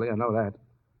honestly, I know that.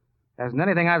 Hasn't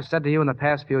anything I've said to you in the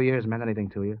past few years meant anything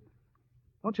to you?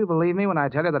 Don't you believe me when I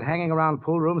tell you that hanging around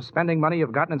pool rooms, spending money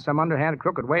you've gotten in some underhand,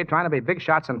 crooked way, trying to be big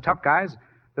shots and tough guys,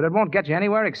 that it won't get you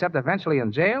anywhere except eventually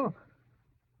in jail?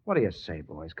 What do you say,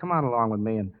 boys? Come on along with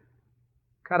me and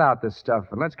cut out this stuff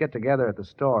and let's get together at the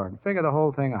store and figure the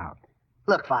whole thing out.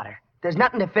 Look, Father, there's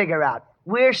nothing to figure out.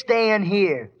 We're staying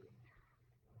here.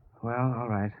 Well, all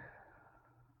right.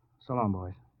 So long,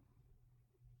 boys.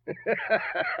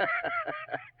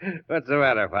 What's the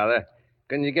matter, Father?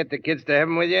 Couldn't you get the kids to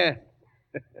heaven with you?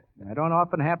 I don't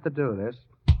often have to do this.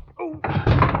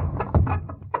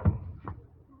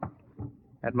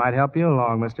 That might help you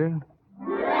along, mister.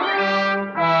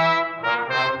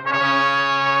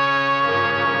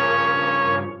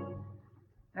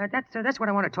 That's what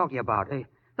I want to talk to you about.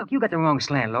 Look, you got the wrong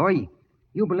slant, Laurie.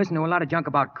 You've been listening to a lot of junk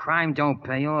about crime don't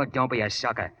pay. Oh, don't be a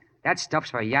sucker. That stuff's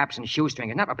for yaps and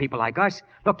shoestringers, not for people like us.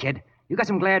 Look, kid, you got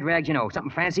some glad rags, something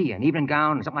fancy, an evening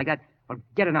gown, something like that. Well,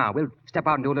 get it on. We'll step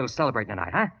out and do a little celebrating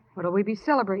tonight, huh? What'll we be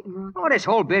celebrating, Rocky? Oh, this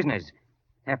whole business.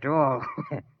 After all,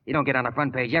 you don't get on the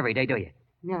front page every day, do you?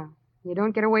 No. You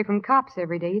don't get away from cops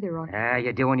every day either, Rocky.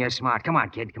 You're doing your smart. Come on,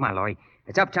 kid. Come on, Laurie.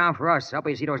 It's uptown for us. Up where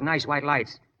you see those nice white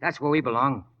lights. That's where we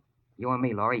belong. You and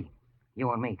me, Laurie.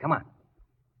 You and me. Come on.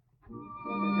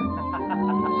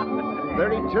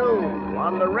 32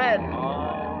 on the red.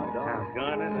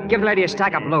 Give the lady a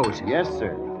stack of blues. Yes,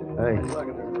 sir. Hey,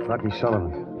 Rocky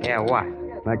Sullivan. Yeah, what?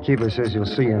 My keeper says he'll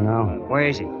see you now. Where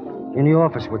is he? In the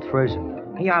office with Fraser.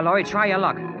 Yeah, Laurie, try your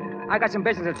luck. I got some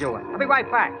business to do. I'll be right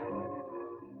back.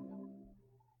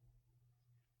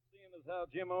 How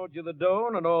Jim owed you the dough,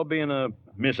 and it all being a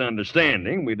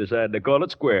misunderstanding, we decided to call it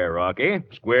square, Rocky.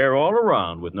 Square all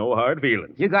around with no hard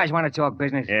feelings. You guys want to talk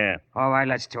business? Yeah. All right,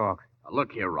 let's talk.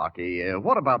 Look here, Rocky.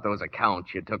 What about those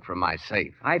accounts you took from my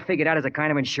safe? I figured that as a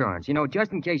kind of insurance.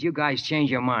 Just in case you guys change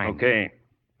your mind. Okay.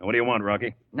 Now, what do you want,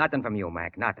 Rocky? Nothing from you,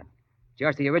 Mac. Nothing.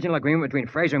 Just the original agreement between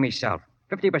Fraser and myself.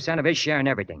 50% of his share in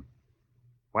everything.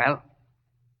 Well?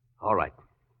 All right.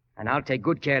 And I'll take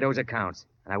good care of those accounts.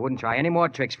 And I wouldn't try any more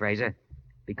tricks, Fraser.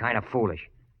 Be kind of foolish.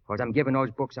 Because I'm giving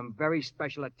those books some very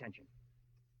special attention.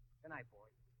 Good night,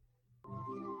 boys.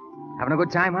 Having a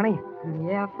good time, honey?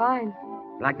 Yeah, fine.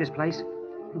 Like this place?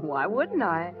 Why wouldn't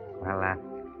I? Well,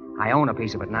 I own a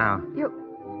piece of it now.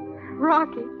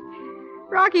 Rocky.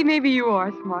 Rocky, maybe you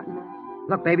are smart enough.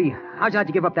 Look, baby, how'd you like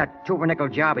to give up that two-for-nickel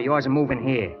job of yours and move in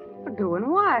here? Doing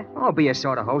what? Oh, be a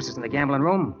sort of hostess in the gambling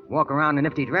room. Walk around in a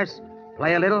nifty dress.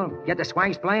 Play a little. Get the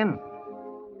swanks playing.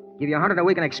 Give you $100 a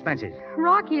week in expenses.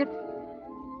 Rocky, it's...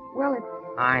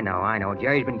 I know.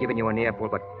 Jerry's been giving you an earful,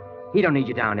 but he don't need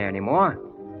you down there anymore.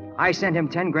 I sent him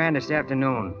 $10,000 this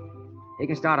afternoon. He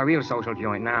can start a real social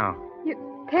joint now.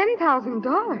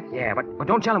 $10,000? Yeah, but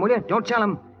don't tell him, will you? Don't tell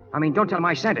him. Don't tell him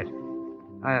I sent it.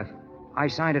 I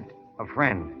signed it a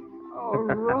friend. Oh,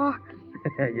 Rocky.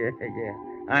 yeah.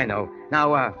 I know.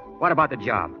 Now, what about the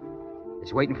job?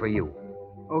 It's waiting for you.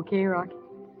 Okay, Rocky.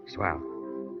 Swell.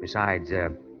 Besides,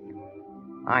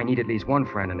 I need at least one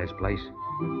friend in this place.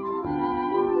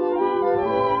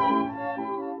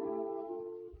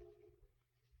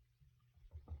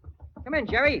 Come in,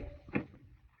 Jerry.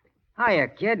 Hiya,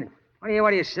 kid.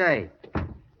 What do you say?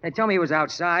 They told me he was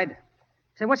outside.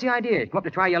 Say, what's the idea? Come up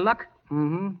to try your luck?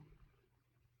 Mm-hmm.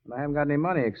 But I haven't got any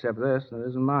money except this. That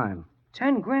isn't mine.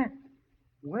 $10,000?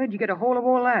 Where'd you get a hold of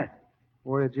all that?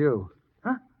 Where did you?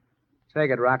 Huh?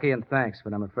 Take it, Rocky, and thanks,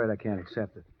 but I'm afraid I can't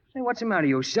accept it. Say, what's the matter?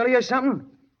 You silly or something?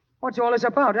 What's all this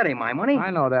about? That ain't my money.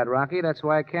 I know that, Rocky. That's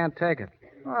why I can't take it.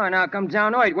 Oh, now come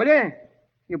down to it, will you?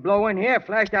 You blow in here,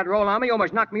 flash that roll on me, you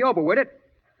almost knock me over with it,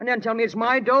 and then tell me it's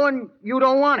my dough and you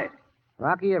don't want it.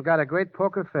 Rocky, you've got a great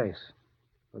poker face.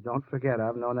 But don't forget,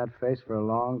 I've known that face for a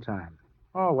long time.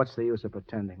 Oh, what's the use of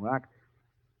pretending, Rock?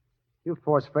 You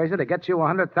forced Fraser to get you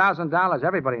 $100,000.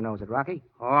 Everybody knows it, Rocky.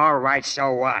 All right,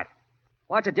 so what?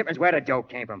 What's the difference where the dough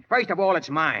came from? First of all, it's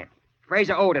mine.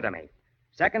 Fraser owed it to me.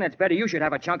 Second, it's better you should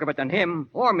have a chunk of it than him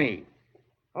or me.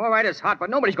 All right, it's hot, but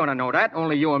nobody's going to know that.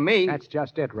 Only you and me. That's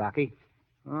just it, Rocky.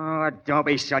 Oh, don't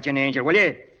be such an angel, will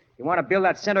you? You want to build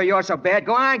that center of yours so bad?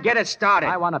 Go on, get it started.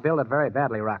 I want to build it very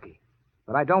badly, Rocky.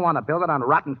 But I don't want to build it on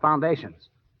rotten foundations.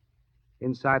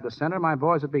 Inside the center, my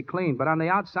boys would be clean, but on the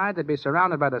outside, they'd be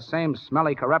surrounded by the same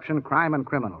smelly corruption, crime, and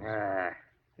criminals.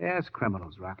 Yes,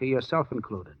 criminals, Rocky, yourself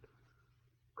included.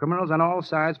 Criminals on all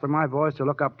sides for my boys to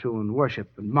look up to and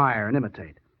worship, admire, and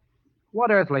imitate.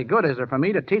 What earthly good is there for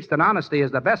me to teach that honesty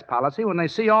is the best policy when they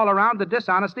see all around that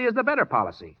dishonesty is the better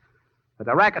policy? That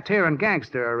the racketeer and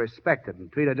gangster are respected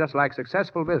and treated just like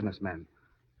successful businessmen,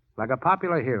 like a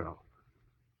popular hero.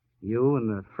 You and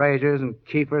the Frasers and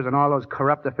Keefers and all those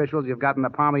corrupt officials you've got in the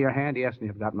palm of your hand, yes, and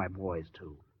you've got my boys,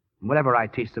 too. And whatever I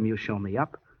teach them, you show me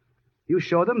up. You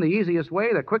show them the easiest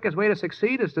way, the quickest way to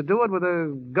succeed is to do it with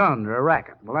a gun or a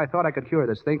racket. Well, I thought I could cure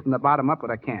this thing from the bottom up, but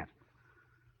I can't.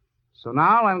 So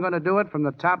now I'm going to do it from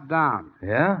the top down.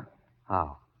 Yeah?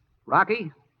 How?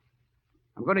 Rocky,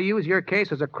 I'm going to use your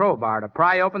case as a crowbar to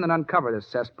pry open and uncover this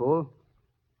cesspool.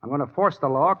 I'm going to force the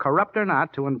law, corrupt or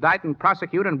not, to indict and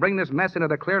prosecute and bring this mess into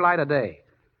the clear light of day.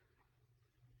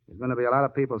 There's going to be a lot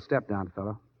of people step down,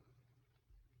 fellow.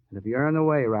 And if you're in the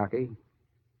way, Rocky,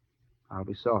 I'll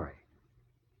be sorry.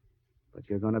 But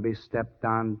you're going to be stepped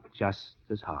on just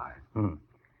as hard.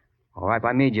 All right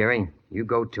by me, Jerry. You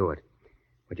go to it.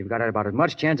 But you've got about as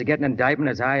much chance of getting an indictment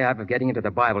as I have of getting into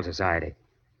the Bible Society.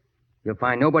 You'll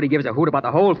find nobody gives a hoot about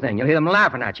the whole thing. You'll hear them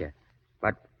laughing at you.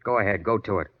 But go ahead, go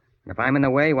to it. And if I'm in the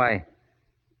way, why,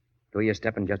 do your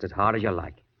stepping just as hard as you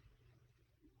like.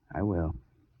 I will.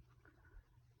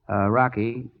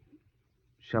 Rocky,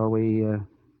 shall we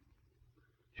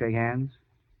shake hands?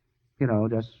 You know,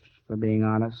 just for being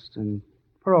honest and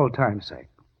for old time's sake.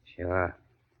 Sure.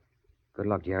 Good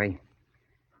luck, Jerry.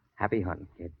 Happy hunting,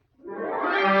 kid.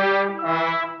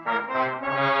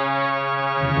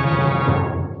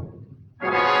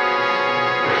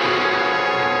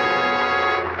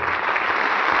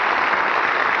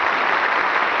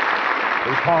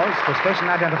 We pause for station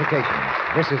identification.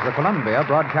 This is the Columbia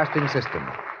Broadcasting System.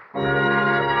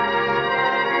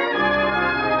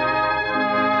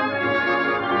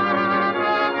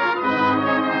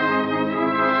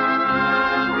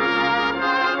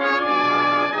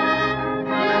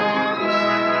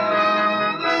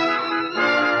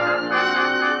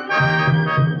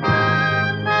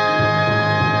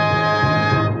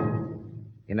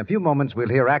 In a few moments, we'll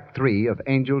hear Act 3 of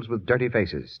Angels with Dirty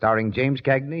Faces, starring James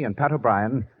Cagney and Pat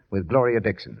O'Brien with Gloria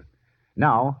Dixon.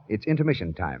 Now, it's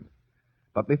intermission time.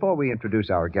 But before we introduce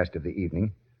our guest of the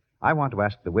evening, I want to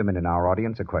ask the women in our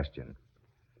audience a question.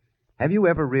 Have you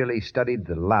ever really studied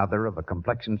the lather of a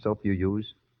complexion soap you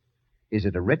use? Is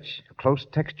it a rich,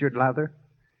 close-textured lather?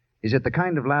 Is it the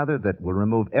kind of lather that will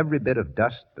remove every bit of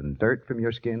dust and dirt from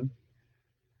your skin?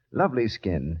 Lovely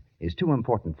skin is too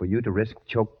important for you to risk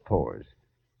choked pores,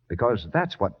 because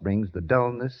that's what brings the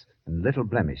dullness and little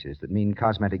blemishes that mean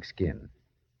cosmetic skin.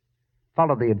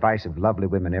 Follow the advice of lovely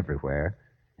women everywhere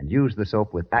and use the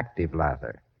soap with active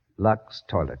lather, Lux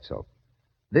Toilet Soap.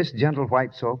 This gentle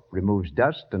white soap removes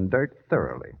dust and dirt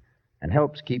thoroughly and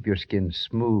helps keep your skin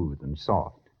smooth and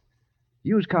soft.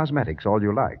 Use cosmetics all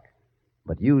you like,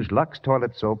 but use Lux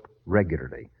Toilet Soap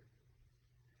regularly.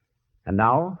 And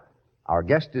now, our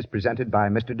guest is presented by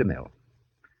Mr. DeMille.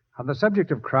 On the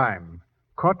subject of crime,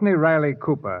 Courtney Riley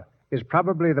Cooper is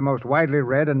probably the most widely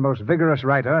read and most vigorous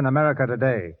writer in America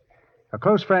today. A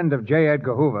close friend of J.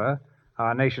 Edgar Hoover,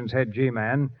 our nation's head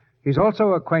G-man, he's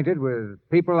also acquainted with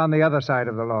people on the other side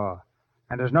of the law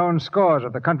and has known scores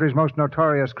of the country's most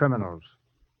notorious criminals.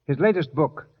 His latest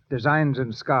book, Designs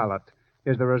in Scarlet,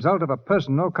 is the result of a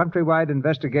personal countrywide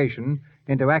investigation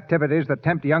into activities that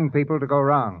tempt young people to go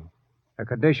wrong, a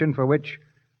condition for which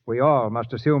we all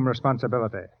must assume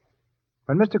responsibility.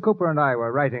 When Mr. Cooper and I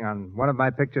were writing on one of my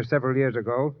pictures several years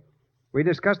ago, we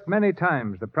discussed many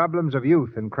times the problems of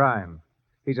youth and crime.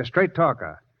 He's a straight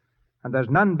talker, and there's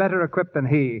none better equipped than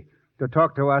he to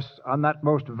talk to us on that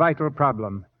most vital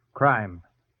problem, crime.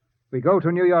 We go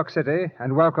to New York City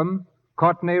and welcome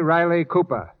Courtney Riley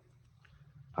Cooper.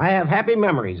 I have happy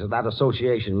memories of that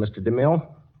association, Mr. DeMille.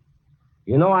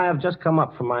 You know, I have just come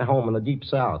up from my home in the Deep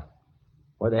South,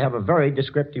 where they have a very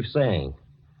descriptive saying.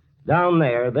 Down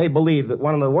there, they believe that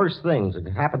one of the worst things that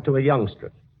can happen to a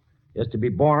youngster is to be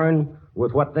born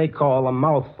with what they call a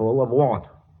mouthful of want.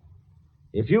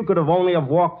 If you could have only have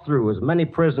walked through as many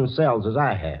prison cells as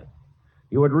I have,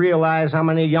 you would realize how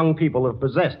many young people have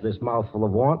possessed this mouthful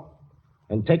of want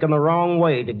and taken the wrong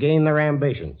way to gain their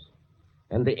ambitions.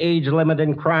 And the age limit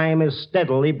in crime is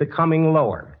steadily becoming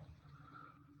lower.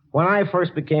 When I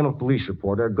first became a police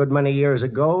reporter a good many years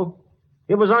ago,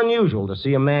 it was unusual to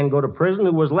see a man go to prison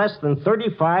who was less than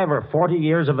 35 or 40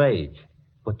 years of age.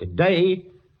 But today,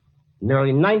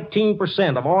 nearly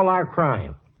 19% of all our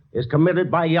crime is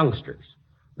committed by youngsters.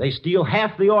 They steal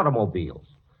half the automobiles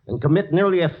and commit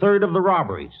nearly a third of the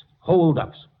robberies,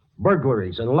 holdups,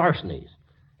 burglaries, and larcenies.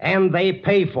 And they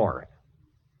pay for it.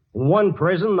 In one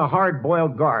prison, the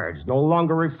hard-boiled guards no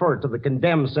longer refer to the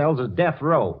condemned cells as death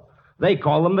row. They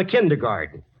call them the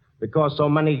kindergarten because so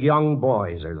many young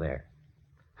boys are there.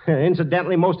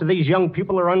 Incidentally, most of these young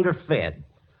people are underfed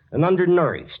and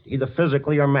undernourished, either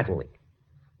physically or mentally.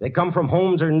 They come from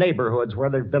homes or neighborhoods where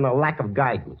there's been a lack of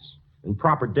guidance and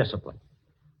proper discipline.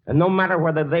 And no matter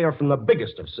whether they are from the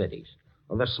biggest of cities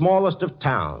or the smallest of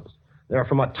towns, they are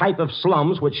from a type of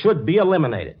slums which should be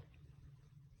eliminated.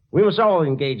 We must all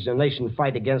engage the nation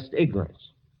fight against ignorance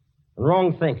and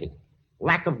wrong thinking,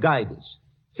 lack of guidance,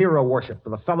 hero worship for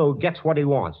the fellow who gets what he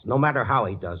wants, no matter how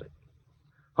he does it.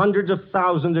 Hundreds of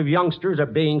thousands of youngsters are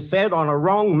being fed on a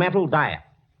wrong mental diet.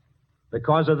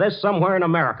 Because of this, somewhere in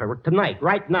America, tonight,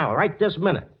 right now, right this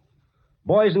minute,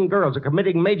 boys and girls are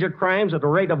committing major crimes at a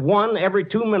rate of 1 every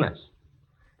 2 minutes.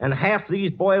 And half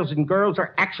these boys and girls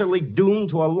are actually doomed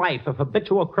to a life of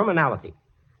habitual criminality,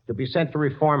 to be sent to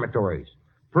reformatories,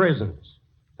 prisons,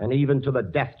 and even to the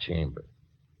death chamber.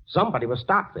 Somebody will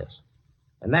stop this.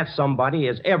 And that somebody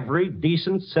is every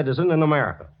decent citizen in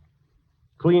America.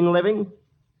 Clean living,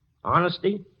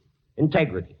 honesty,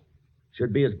 integrity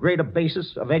should be as great a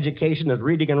basis of education as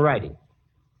reading and writing.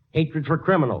 Hatred for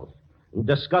criminals and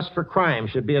disgust for crime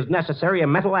should be as necessary a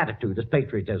mental attitude as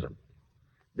patriotism.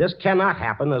 This cannot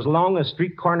happen as long as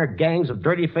street corner gangs of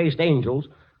dirty-faced angels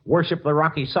worship the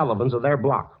Rocky Sullivans of their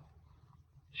block.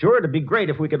 Sure, it'd be great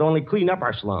if we could only clean up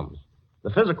our slums, the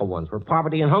physical ones where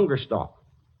poverty and hunger stalk,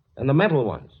 and the mental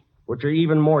ones, which are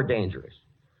even more dangerous.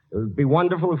 It would be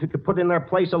wonderful if we could put in their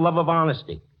place a love of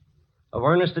honesty, of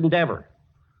earnest endeavor,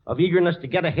 of eagerness to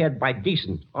get ahead by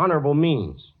decent, honorable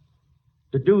means.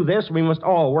 To do this, we must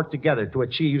all work together to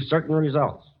achieve certain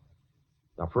results.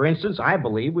 Now, for instance, I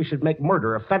believe we should make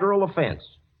murder a federal offense.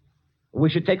 We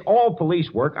should take all police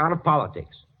work out of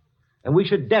politics. And we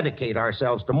should dedicate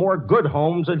ourselves to more good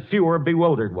homes and fewer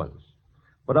bewildered ones.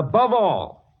 But above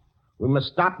all, we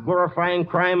must stop glorifying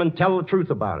crime and tell the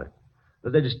truth about it.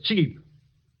 That it is cheap,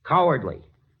 cowardly,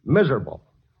 miserable.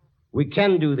 We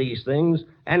can do these things,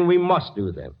 and we must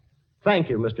do them. Thank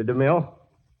you, Mr. DeMille.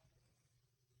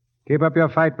 Keep up your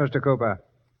fight, Mr. Cooper.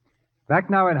 Back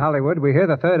now in Hollywood, we hear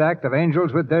the third act of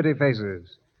Angels with Dirty Faces,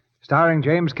 starring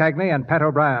James Cagney and Pat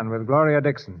O'Brien with Gloria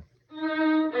Dixon.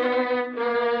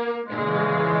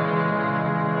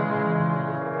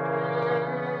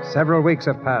 Several weeks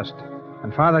have passed,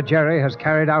 and Father Jerry has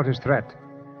carried out his threat.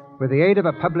 With the aid of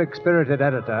a public-spirited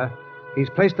editor, he's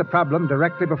placed the problem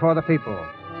directly before the people,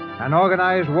 an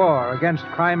organized war against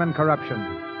crime and corruption.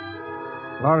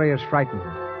 Gloria's frightened.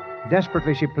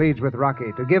 Desperately, she pleads with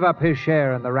Rocky to give up his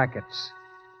share in the rackets.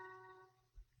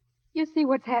 You see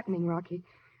what's happening, Rocky.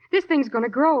 This thing's going to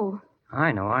grow.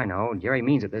 I know. Jerry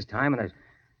means it this time, and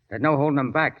there's no holding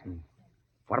him back.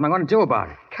 What am I going to do about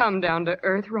it? Come down to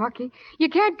earth, Rocky. You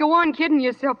can't go on kidding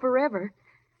yourself forever.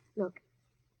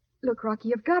 Look, Rocky,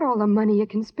 you've got all the money you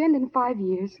can spend in 5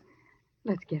 years.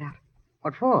 Let's get out.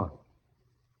 What for?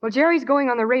 Well, Jerry's going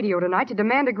on the radio tonight to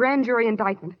demand a grand jury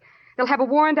indictment. They'll have a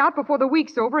warrant out before the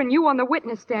week's over, and you on the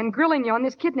witness stand grilling you on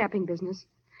this kidnapping business.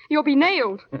 You'll be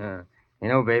nailed. You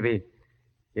know, baby,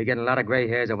 you're getting a lot of gray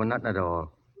hairs over nothing at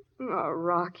all. Oh,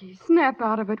 Rocky, snap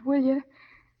out of it, will you?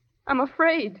 I'm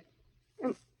afraid.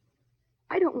 And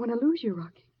I don't want to lose you,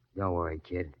 Rocky. Don't worry,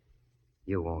 kid.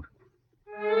 You won't.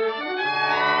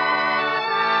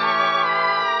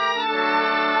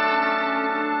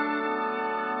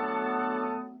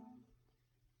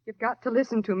 You've got to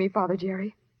listen to me, Father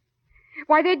Jerry.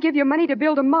 Why, they'd give you money to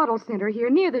build a model center here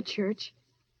near the church.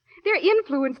 They're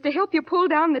influenced to help you pull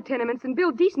down the tenements and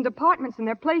build decent apartments in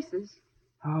their places.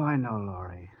 Oh, I know,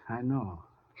 Laurie. I know.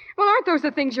 Well, aren't those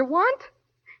the things you want?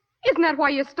 Isn't that why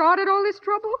you started all this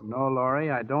trouble? No,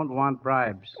 Laurie, I don't want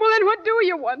bribes. Well, then what do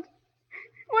you want?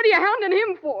 What are you hounding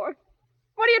him for?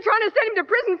 What are you trying to send him to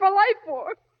prison for life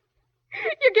for?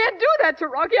 You can't do that to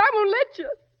Rocky. I won't let you.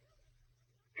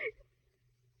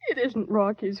 It isn't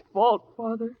Rocky's fault,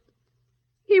 Father.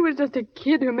 He was just a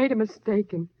kid who made a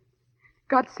mistake and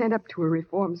got sent up to a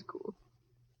reform school.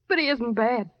 But he isn't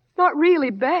bad. Not really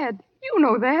bad. You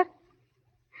know that.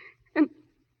 And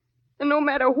no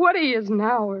matter what he is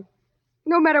now, or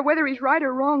no matter whether he's right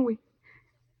or wrong,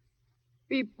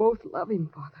 we both love him,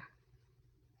 Father.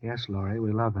 Yes, Laurie,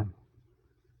 we love him.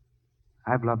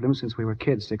 I've loved him since we were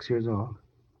kids, 6 years old.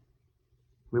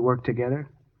 We worked together,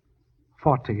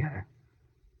 fought together,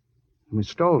 and we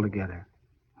stole together.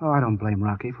 Oh, I don't blame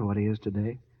Rocky for what he is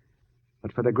today.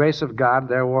 But for the grace of God,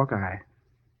 there walk I.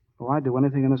 Oh, I'd do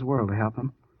anything in this world to help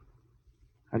him.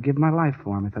 I'd give my life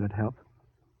for him if it'd help.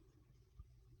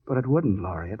 But it wouldn't,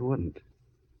 Laurie, it wouldn't.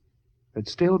 There'd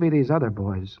still be these other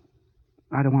boys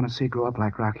I don't want to see grow up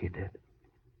like Rocky did.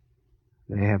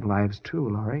 They have lives too,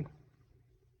 Laurie.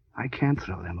 I can't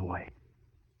throw them away.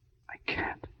 I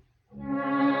can't.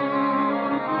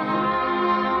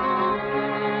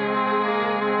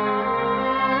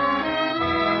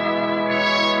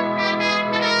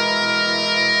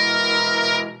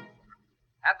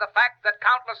 And the fact that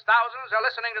countless thousands are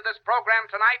listening to this program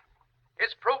tonight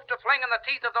is proof to fling in the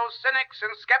teeth of those cynics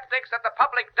and skeptics that the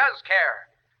public does care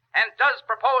and does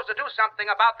propose to do something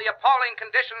about the appalling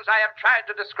conditions I have tried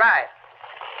to describe.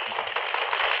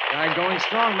 Guy's going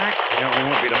strong, Mac. Yeah, we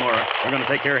won't be tomorrow. We're going to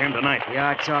take care of him tonight.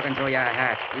 You're talking through your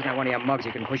hat. He's not one of your mugs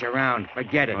you can push around.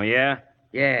 Forget it. Oh, yeah?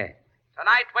 Yeah.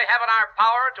 Tonight we have in our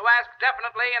power to ask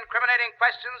definitely incriminating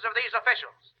questions of these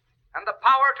officials and the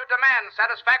power to demand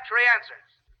satisfactory answers.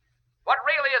 What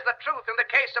really is the truth in the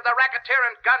case of the racketeer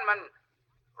and gunman,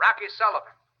 Rocky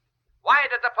Sullivan? Why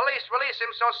did the police release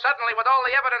him so suddenly with all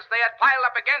the evidence they had piled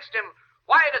up against him?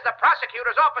 Why does the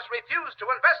prosecutor's office refuse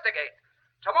to investigate?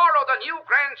 Tomorrow the new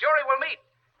grand jury will meet,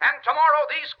 and tomorrow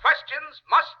these questions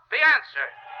must be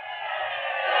answered.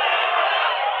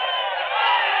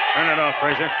 Turn it off,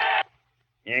 Fraser.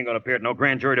 He ain't going to appear at no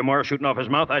grand jury tomorrow shooting off his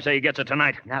mouth. I say he gets it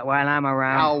tonight. Not while I'm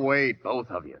around. Now, wait, both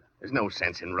of you. There's no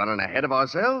sense in running ahead of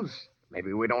ourselves.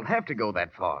 Maybe we don't have to go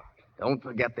that far. Don't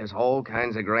forget there's all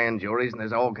kinds of grand juries, and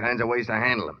there's all kinds of ways to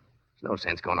handle them. There's no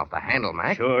sense going off the handle,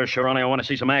 Mac. Sure, only I want to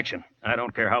see some action. I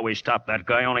don't care how we stop that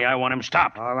guy, only I want him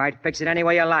stopped. All right, fix it any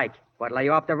way you like. But lay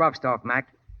off the rough stuff, Mac.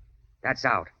 That's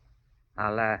out.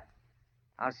 I'll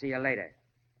see you later.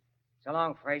 So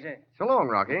long, Fraser. So long,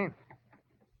 Rocky.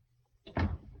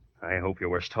 I hope you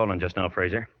were stalling just now,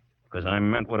 Fraser, because I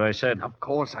meant what I said. Of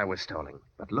course I was stalling.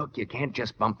 But look, you can't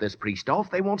just bump this priest off.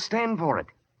 They won't stand for it.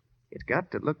 It's got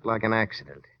to look like an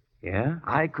accident. Yeah?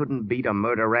 I couldn't beat a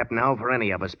murder rap now for any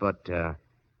of us, but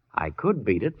I could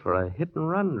beat it for a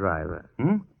hit-and-run driver.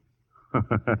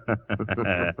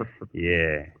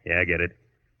 Yeah, I get it.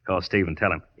 Call Steve and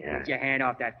tell him. Yeah. Get your hand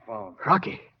off that phone.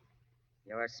 Rocky.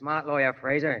 You're a smart lawyer,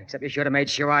 Fraser, except you should have made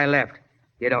sure I left.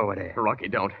 Get over there. Rocky,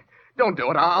 don't. Don't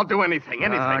do it. I'll do anything.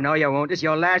 Oh, no, you won't. This is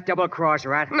your last double-cross,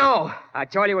 rat. No. I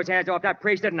told you it was hands off that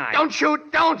priest, didn't I? Don't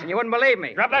shoot. Don't. And you wouldn't believe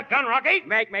me. Drop that gun, Rocky.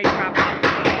 Make me drop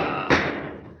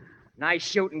it. Nice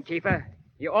shooting, Keeper.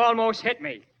 You almost hit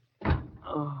me.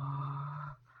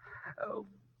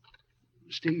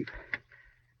 Steve,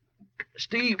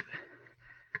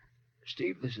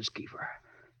 this is Kiefer.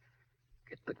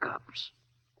 Get the cops.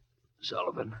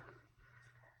 Sullivan.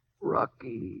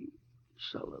 Rocky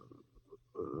Sullivan.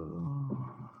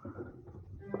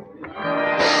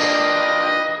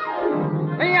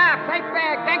 Yeah,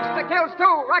 Paper, gangster kills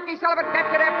two. Rocky Sullivan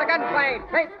captured after gunplay.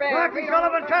 Paper. Rocky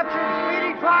Sullivan captured.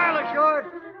 Speedy trial assured.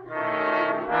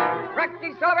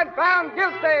 Rocky Sullivan found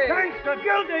guilty. Gangster,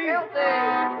 guilty.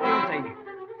 Guilty.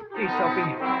 Gee, Soapy,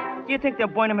 do you think they'll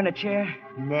point him in a chair?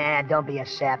 Nah, don't be a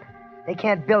sap. They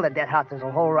can't build it that hot as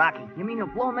a whole Rocky. You mean he'll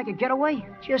blow and make a getaway?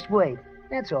 Just wait.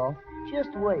 That's all.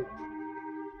 Just wait.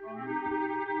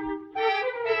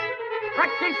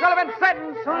 Rocky Sullivan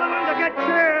sentenced. Sullivan to get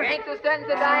chair. Gangster sentenced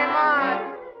to die in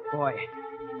March. Boy,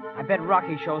 I bet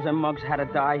Rocky shows them mugs how to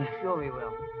die. Sure he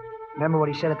will. Remember what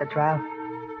he said at the trial?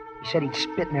 He said he'd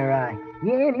spit in their eye.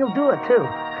 Yeah, and he'll do it, too.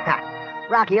 Ha!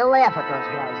 Rocky, he'll laugh at those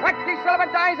guys. Rocky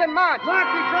Sullivan dies in March.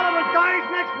 Rocky Sullivan dies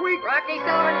next week. Rocky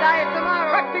Sullivan dies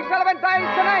tomorrow. Rocky Sullivan dies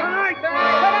tonight.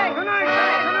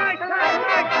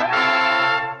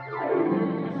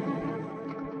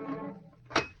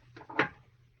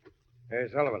 Hey,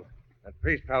 Sullivan, that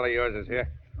priest pal of yours is here.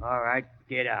 All right,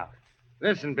 get out.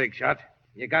 Listen, big shot.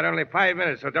 You got only 5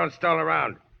 minutes, so don't stall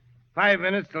around. 5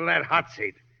 minutes till that hot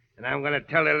seat. And I'm going to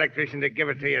tell the electrician to give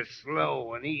it to you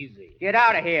slow and easy. Get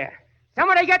out of here.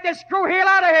 Somebody get this screw heel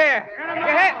out of here.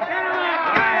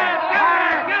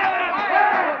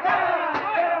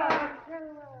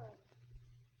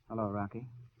 Hello, Rocky.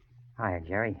 Hiya,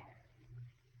 Jerry.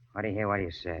 What do you hear? What do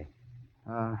you say?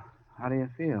 How do you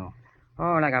feel?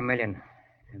 Oh, like a million.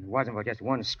 If it wasn't for just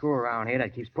one screw around here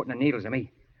that keeps putting the needles in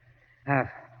me.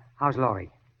 How's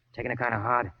Laurie? Taking it kind of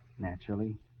hard?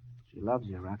 Naturally. She loves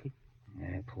you, Rocky.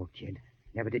 Yeah, poor kid.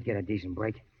 Never did get a decent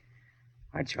break.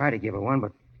 I tried to give her one,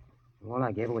 but all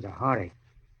I gave her was a heartache.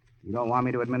 You don't want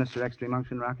me to administer extreme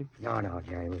unction, Rocky? No,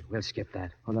 Jerry. We'll skip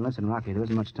that. Well, then listen, Rocky, there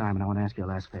isn't much time, and I want to ask you a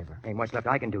last favor. Ain't much left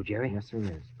I can do, Jerry. Yes, there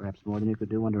is. Perhaps more than you could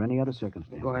do under any other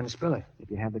circumstance. Go ahead and spill it.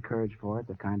 If you have the courage for it,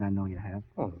 the kind I know you have.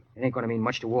 Oh, it ain't going to mean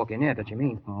much to walk in there, that you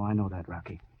mean. Oh, I know that,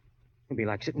 Rocky. It'd be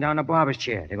like sitting down in a barber's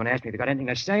chair. They're going to ask me if I got anything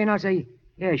to say, and I'll say,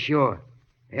 yeah, sure.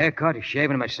 Haircut, a shave,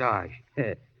 and a massage.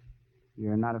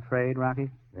 You're not afraid,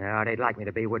 Rocky? No, they'd like me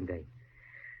to be, wouldn't they?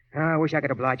 I wish I could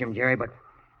oblige them, Jerry, but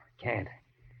I can't.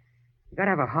 You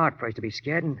gotta have a heart first to be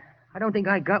scared, and I don't think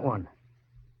I got one.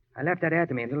 I left that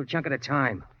after me a little chunk at a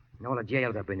time, in all the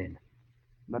jails I've been in.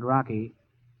 But, Rocky,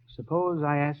 suppose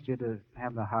I asked you to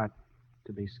have the heart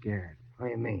to be scared. What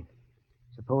do you mean?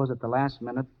 Suppose at the last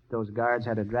minute those guards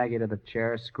had to drag you to the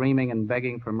chair, screaming and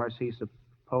begging for mercy.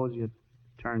 Suppose you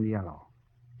turned yellow.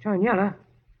 Turn yellow?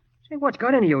 Say, what's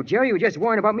got into you, Jerry? You were just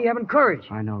worrying about me having courage.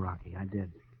 I know, Rocky, I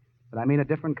did. But I mean a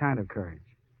different kind of courage.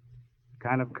 The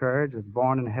kind of courage that's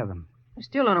born in heaven. I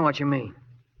still don't know what you mean.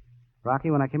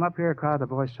 Rocky, when I came up here, a crowd of the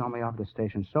boys saw me off at the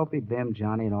station. Soapy, Bim,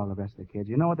 Johnny, and all the rest of the kids.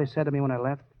 You know what they said to me when I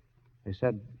left? They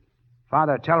said,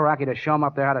 Father, tell Rocky to show him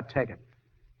up there how to take it.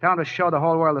 Tell him to show the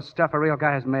whole world the stuff a real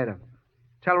guy is made of.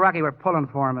 Tell Rocky we're pulling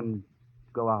for him and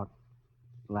go out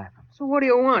laughing. So what do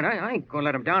you want? I ain't going to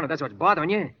let him down if that's what's bothering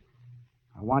you.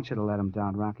 I want you to let him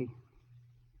down, Rocky.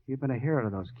 You've been a hero to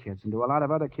those kids and to a lot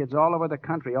of other kids all over the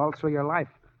country all through your life.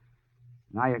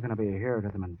 Now you're going to be a hero to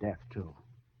them in death, too.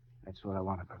 That's what I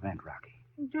want to prevent, Rocky.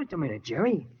 Just a minute,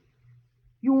 Jerry.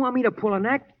 You want me to pull an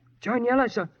act, turn yellow,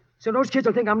 so those kids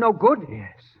will think I'm no good?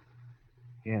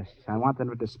 Yes. I want them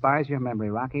to despise your memory,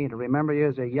 Rocky, and to remember you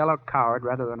as a yellow coward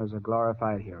rather than as a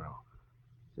glorified hero.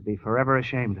 To be forever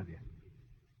ashamed of you.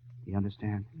 Do you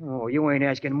understand? Oh, you ain't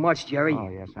asking much, Jerry. Oh,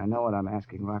 yes, I know what I'm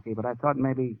asking, Rocky, but I thought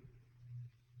maybe...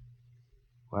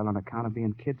 Well, on account of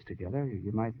being kids together,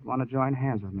 you might want to join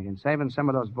hands with me in saving some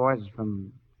of those boys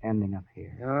from ending up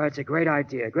here. Oh, it's a great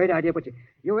idea, but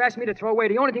you asked me to throw away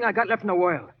the only thing I got left in the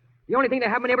world. The only thing they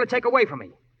haven't been able to take away from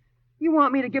me. You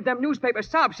want me to give them newspaper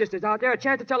sob sisters out there a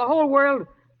chance to tell the whole world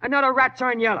another rat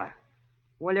turned yellow.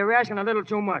 Well, you're asking a little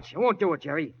too much. I won't do it,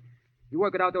 Jerry. You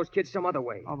work it out those kids some other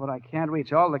way. Oh, but I can't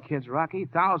reach all the kids, Rocky.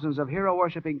 Thousands of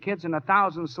hero-worshipping kids in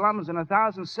 1,000 slums in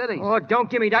 1,000 cities. Oh, don't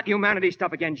give me that humanity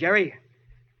stuff again, Jerry.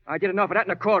 I did enough of that in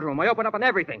the courtroom. I opened up on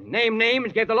everything. Named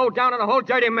names, gave the lowdown on the whole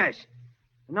dirty mess.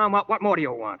 Now, what more do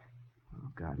you want? Oh,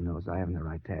 God knows I haven't the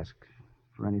right to ask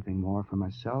for anything more for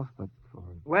myself, but for...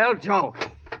 Well, Joe.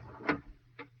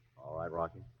 All right,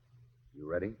 Rocky. You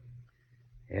ready?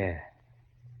 Yeah.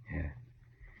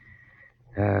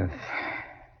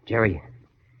 Jerry,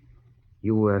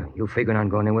 you figuring on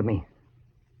going in with me?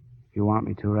 You want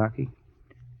me to, Rocky?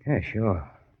 Yeah, sure.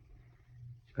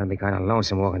 It's going to be kind of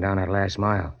lonesome walking down that last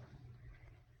mile.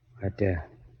 But,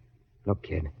 look,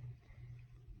 kid.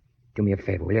 Do me a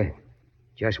favor, will you?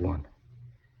 Just one.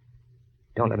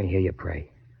 Don't let me hear you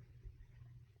pray.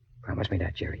 Promise me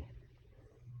that, Jerry.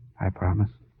 I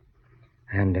promise.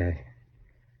 And,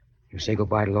 you say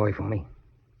goodbye to Laurie for me?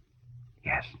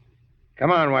 Yes.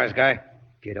 Come on, wise guy.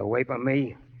 Get away from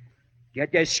me.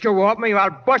 Get this screw off me or I'll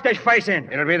bust his face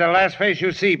in. It'll be the last face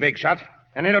you see, big shot.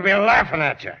 And it'll be laughing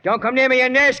at you. Don't come near me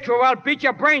in there, screw. I'll beat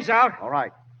your brains out. All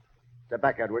right. Step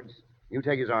back, Edwards. You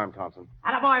take his arm, Thompson.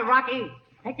 Attaboy, Rocky.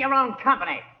 Take your own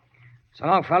company. So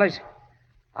long, fellas.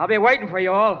 I'll be waiting for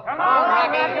you all. Come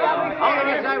on, Rocky.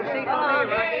 Only reserve seat for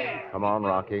me, Rocky. Come on,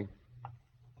 Rocky.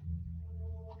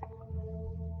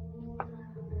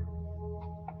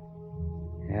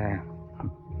 Yeah.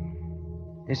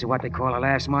 This is what they call a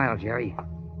last mile, Jerry.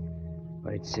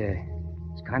 But it's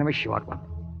kind of a short one.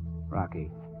 Rocky,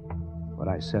 what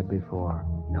I said before.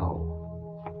 No.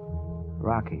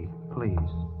 Rocky, please.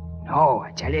 No,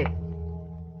 I tell you.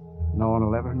 No one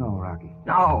will ever know, Rocky.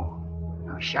 No.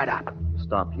 No, shut up.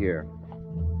 Stop here.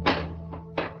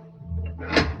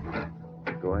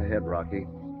 Go ahead, Rocky.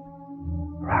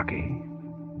 Rocky,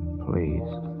 please.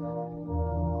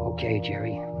 Okay,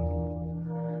 Jerry.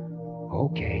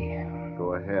 Okay.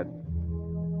 Go ahead.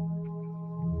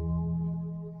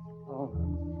 Oh,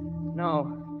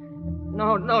 no.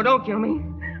 No, don't kill me.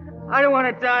 I don't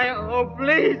want to die. Oh,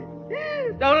 please.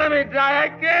 Don't let me die.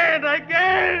 I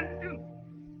can't.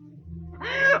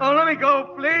 Oh, let me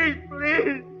go, please.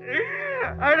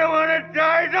 I don't want to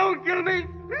die. Don't kill me.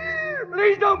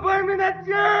 Please don't burn me in that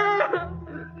chair.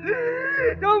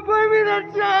 Don't burn me in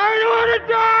that chair. I don't want to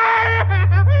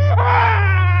die.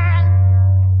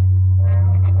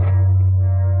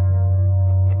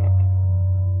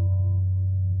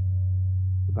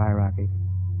 Goodbye, Rocky.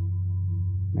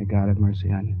 May God have mercy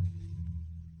on you.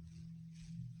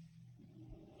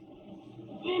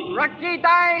 Rocky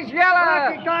dies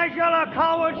yellow. Rocky dies yellow,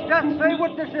 cowards. Death say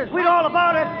witnesses. Read all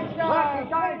about it. Rocky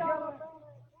dies yellow.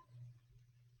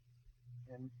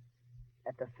 And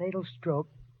at the fatal stroke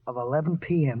of 11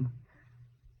 p.m.,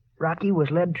 Rocky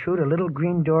was led through the little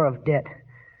green door of death.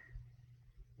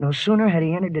 No sooner had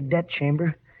he entered the death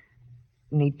chamber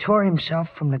than he tore himself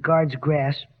from the guard's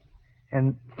grasp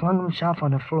and flung himself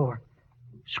on the floor,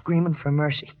 screaming for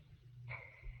mercy.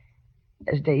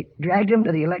 As they dragged him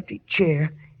to the electric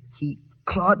chair, he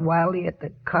clawed wildly at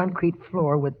the concrete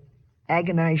floor with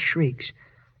agonized shrieks,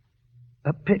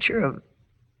 a picture of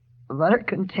utter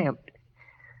contempt.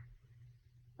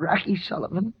 Rocky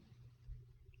Sullivan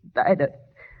died a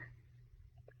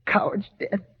coward's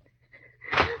death.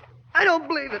 I don't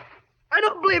believe it. I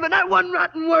don't believe it. Not one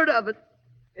rotten word of it.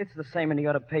 It's the same in the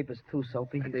other papers, too,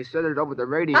 Soapy. They said it over the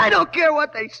radio. I don't care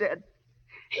what they said.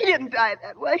 He didn't die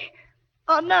that way.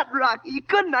 Oh, not Rocky. He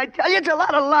couldn't, I tell you. It's a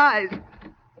lot of lies.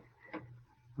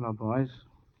 Hello, boys.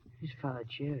 He's Father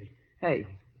Jerry. Hey,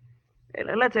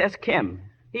 let's ask him.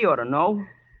 He ought to know.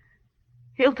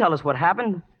 He'll tell us what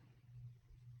happened.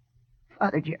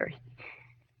 Father Jerry,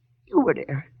 you were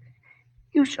there.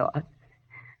 You saw it.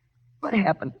 What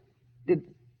happened? Did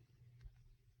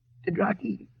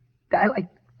Rocky die like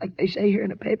they say here in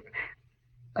the paper?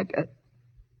 Like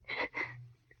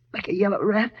a yellow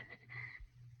rat?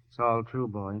 It's all true,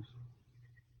 boys.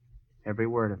 Every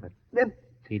word of it. Then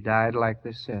He died like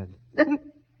they said.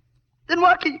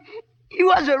 what? He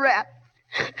was a rat.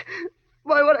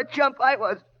 Boy, what a chump I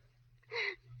was.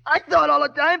 I thought all the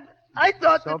time.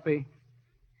 Soapy,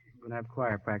 we're going to have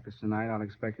choir practice tonight. I'll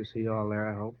expect to see you all there,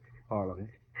 I hope. All of you.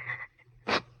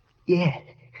 Yeah.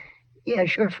 Yeah,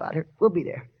 sure, Father. We'll be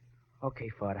there. Okay,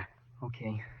 Father.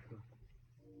 Okay.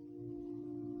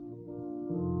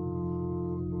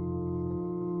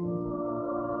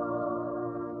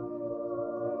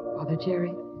 Father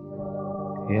Jerry,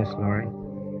 Yes, Laurie?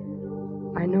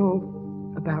 I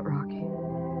know about Rocky.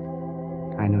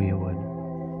 I knew you would.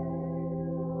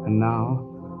 And now,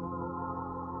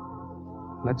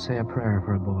 let's say a prayer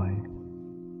for a boy.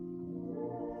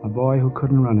 A boy who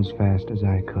couldn't run as fast as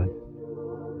I could.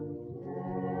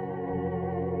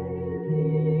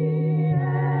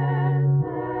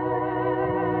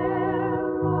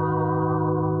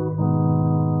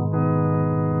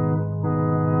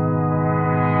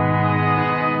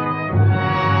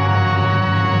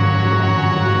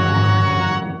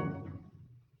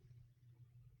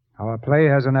 Our play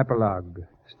has an epilogue,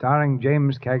 starring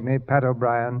James Cagney, Pat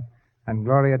O'Brien, and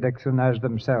Gloria Dixon as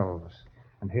themselves.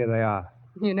 And here they are.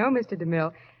 You know, Mr. DeMille,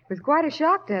 it was quite a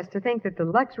shock to us to think that the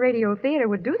Lux Radio Theater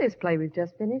would do this play we've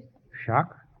just finished.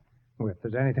 Shock? Well, if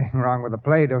there's anything wrong with the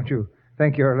play, don't you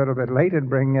think you're a little bit late in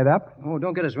bringing it up? Oh,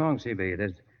 don't get us wrong, CB.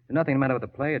 There's nothing the matter with the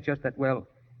play. It's just that, well,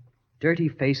 dirty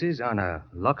faces on a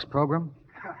Lux program?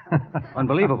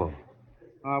 Unbelievable.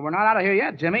 We're not out of here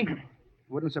yet, Jimmy.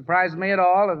 Wouldn't surprise me at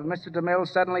all if Mr. DeMille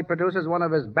suddenly produces one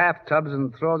of his bathtubs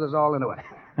and throws us all into it.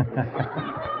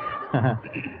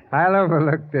 I'll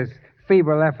overlook this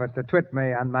feeble effort to twit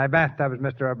me on my bathtubs,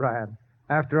 Mr. O'Brien.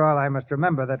 After all, I must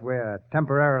remember that we're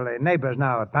temporarily neighbors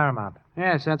now at Paramount.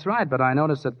 Yes, that's right, but I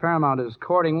noticed that Paramount is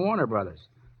courting Warner Brothers.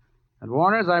 At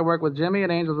Warner's, I work with Jimmy at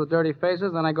Angels with Dirty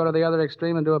Faces, then I go to the other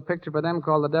extreme and do a picture for them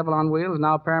called The Devil on Wheels.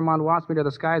 Now Paramount wants me to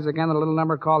the skies again in a little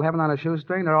number called Heaven on a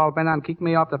Shoestring. They're all bent on keeping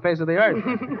me off the face of the earth.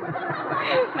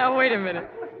 Now, wait a minute.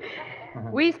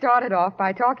 We started off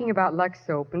by talking about Lux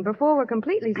Soap, and before we're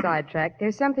completely sidetracked,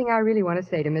 there's something I really want to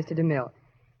say to Mr. DeMille.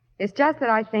 It's just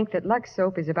that I think that Lux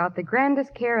Soap is about the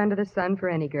grandest care under the sun for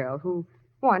any girl who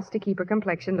wants to keep her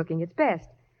complexion looking its best.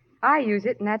 I use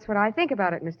it, and that's what I think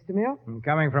about it, Mr. DeMille. And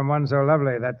coming from one so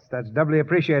lovely, that's doubly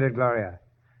appreciated, Gloria.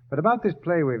 But about this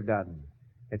play we've done,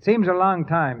 it seems a long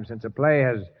time since a play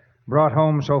has brought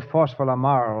home so forceful a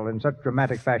moral in such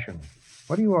dramatic fashion.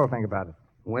 What do you all think about it?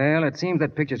 Well, it seems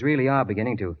that pictures really are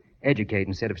beginning to educate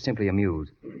instead of simply amuse.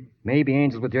 Maybe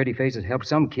Angels with Dirty Faces helped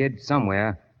some kid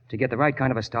somewhere to get the right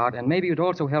kind of a start, and maybe it would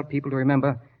also help people to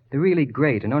remember the really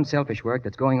great and unselfish work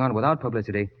that's going on without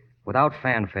publicity, without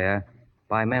fanfare,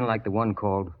 by men like the one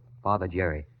called Father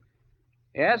Jerry.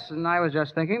 Yes, and I was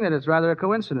just thinking that it's rather a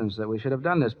coincidence that we should have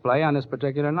done this play on this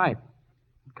particular night.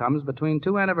 It comes between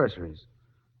two anniversaries,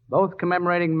 both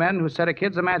commemorating men who set a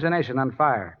kid's imagination on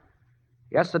fire.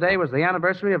 Yesterday was the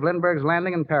anniversary of Lindbergh's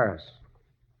landing in Paris.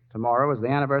 Tomorrow is the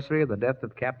anniversary of the death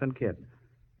of Captain Kidd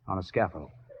on a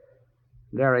scaffold.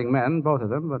 Daring men, both of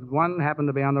them, but one happened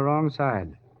to be on the wrong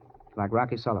side, like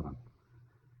Rocky Sullivan.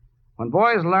 When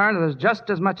boys learn there's just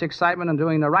as much excitement in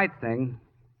doing the right thing,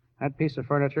 that piece of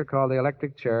furniture called the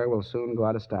electric chair will soon go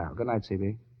out of style. Good night,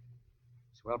 C.B.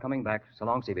 Swell coming back. So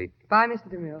long, C.B. Bye, Mr.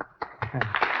 DeMille.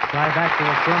 Fly back to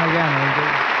us soon again,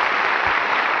 Angel.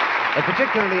 A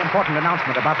particularly important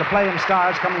announcement about the play and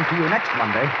stars coming to you next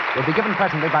Monday will be given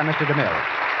presently by Mr. DeMille.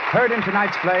 Heard in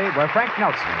tonight's play were Frank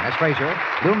Nelson as Frazier,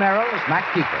 Lou Merrill as Mac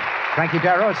Keeper, Frankie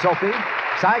Darrow as Soapy,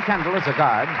 Cy Kendall as a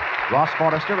guard, Ross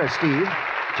Forrester as Steve,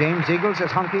 James Eagles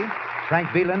as Hunky, Frank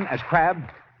Beelan as Crab,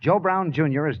 Joe Brown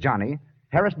Jr. as Johnny,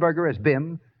 Harris Berger as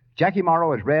Bim, Jackie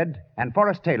Morrow as Red, and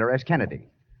Forrest Taylor as Kennedy.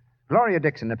 Gloria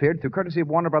Dixon appeared through courtesy of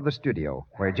Warner Brothers Studio,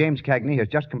 where James Cagney has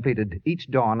just completed Each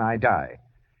Dawn I Die.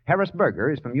 Harris Berger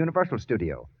is from Universal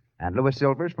Studio, and Louis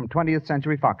Silvers from 20th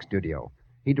Century Fox Studio.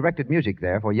 He directed music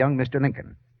there for young Mr.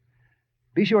 Lincoln.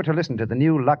 Be sure to listen to the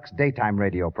new Lux daytime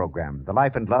radio program, The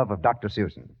Life and Love of Dr.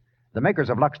 Susan. The makers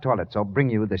of Lux Toilet Soap bring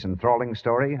you this enthralling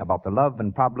story about the love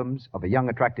and problems of a young,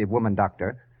 attractive woman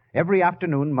doctor every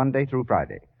afternoon, Monday through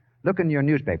Friday. Look in your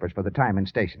newspapers for the time and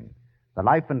station. The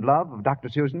Life and Love of Dr.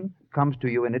 Susan comes to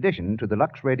you in addition to the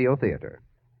Lux Radio Theater.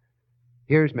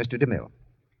 Here's Mr. DeMille.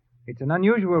 It's an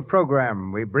unusual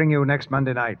program we bring you next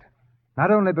Monday night,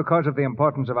 not only because of the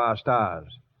importance of our stars,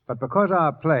 but because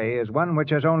our play is one which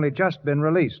has only just been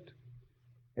released.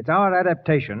 It's our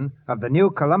adaptation of the new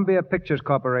Columbia Pictures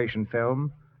Corporation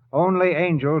film, Only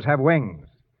Angels Have Wings,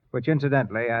 which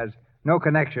incidentally has no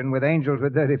connection with Angels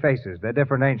with Dirty Faces. They're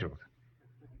different angels.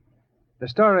 The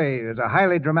story is a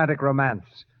highly dramatic romance,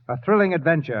 a thrilling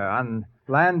adventure on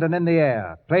land and in the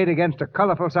air, played against a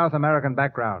colorful South American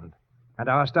background. And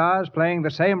our stars playing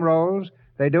the same roles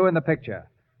they do in the picture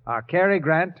are Cary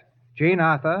Grant, Jean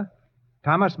Arthur,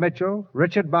 Thomas Mitchell,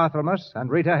 Richard Barthelmess, and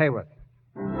Rita Hayworth.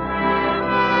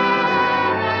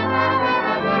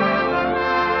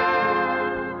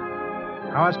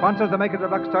 Our sponsors, the makers of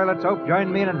Lux Toilet Soap,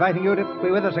 join me in inviting you to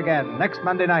be with us again next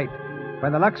Monday night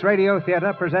when the Lux Radio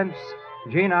Theater presents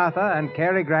Jean Arthur and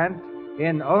Cary Grant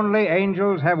in Only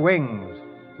Angels Have Wings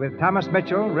with Thomas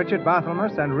Mitchell, Richard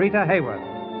Barthelmess, and Rita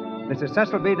Hayworth. This is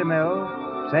Cecil B.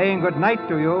 DeMille saying good night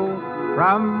to you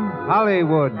from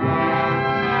Hollywood.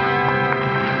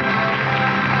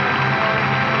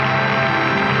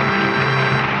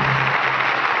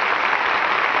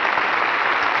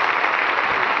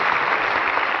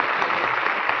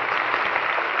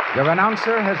 Your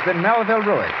announcer has been Melville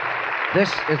Ruick. This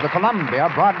is the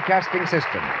Columbia Broadcasting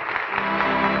System.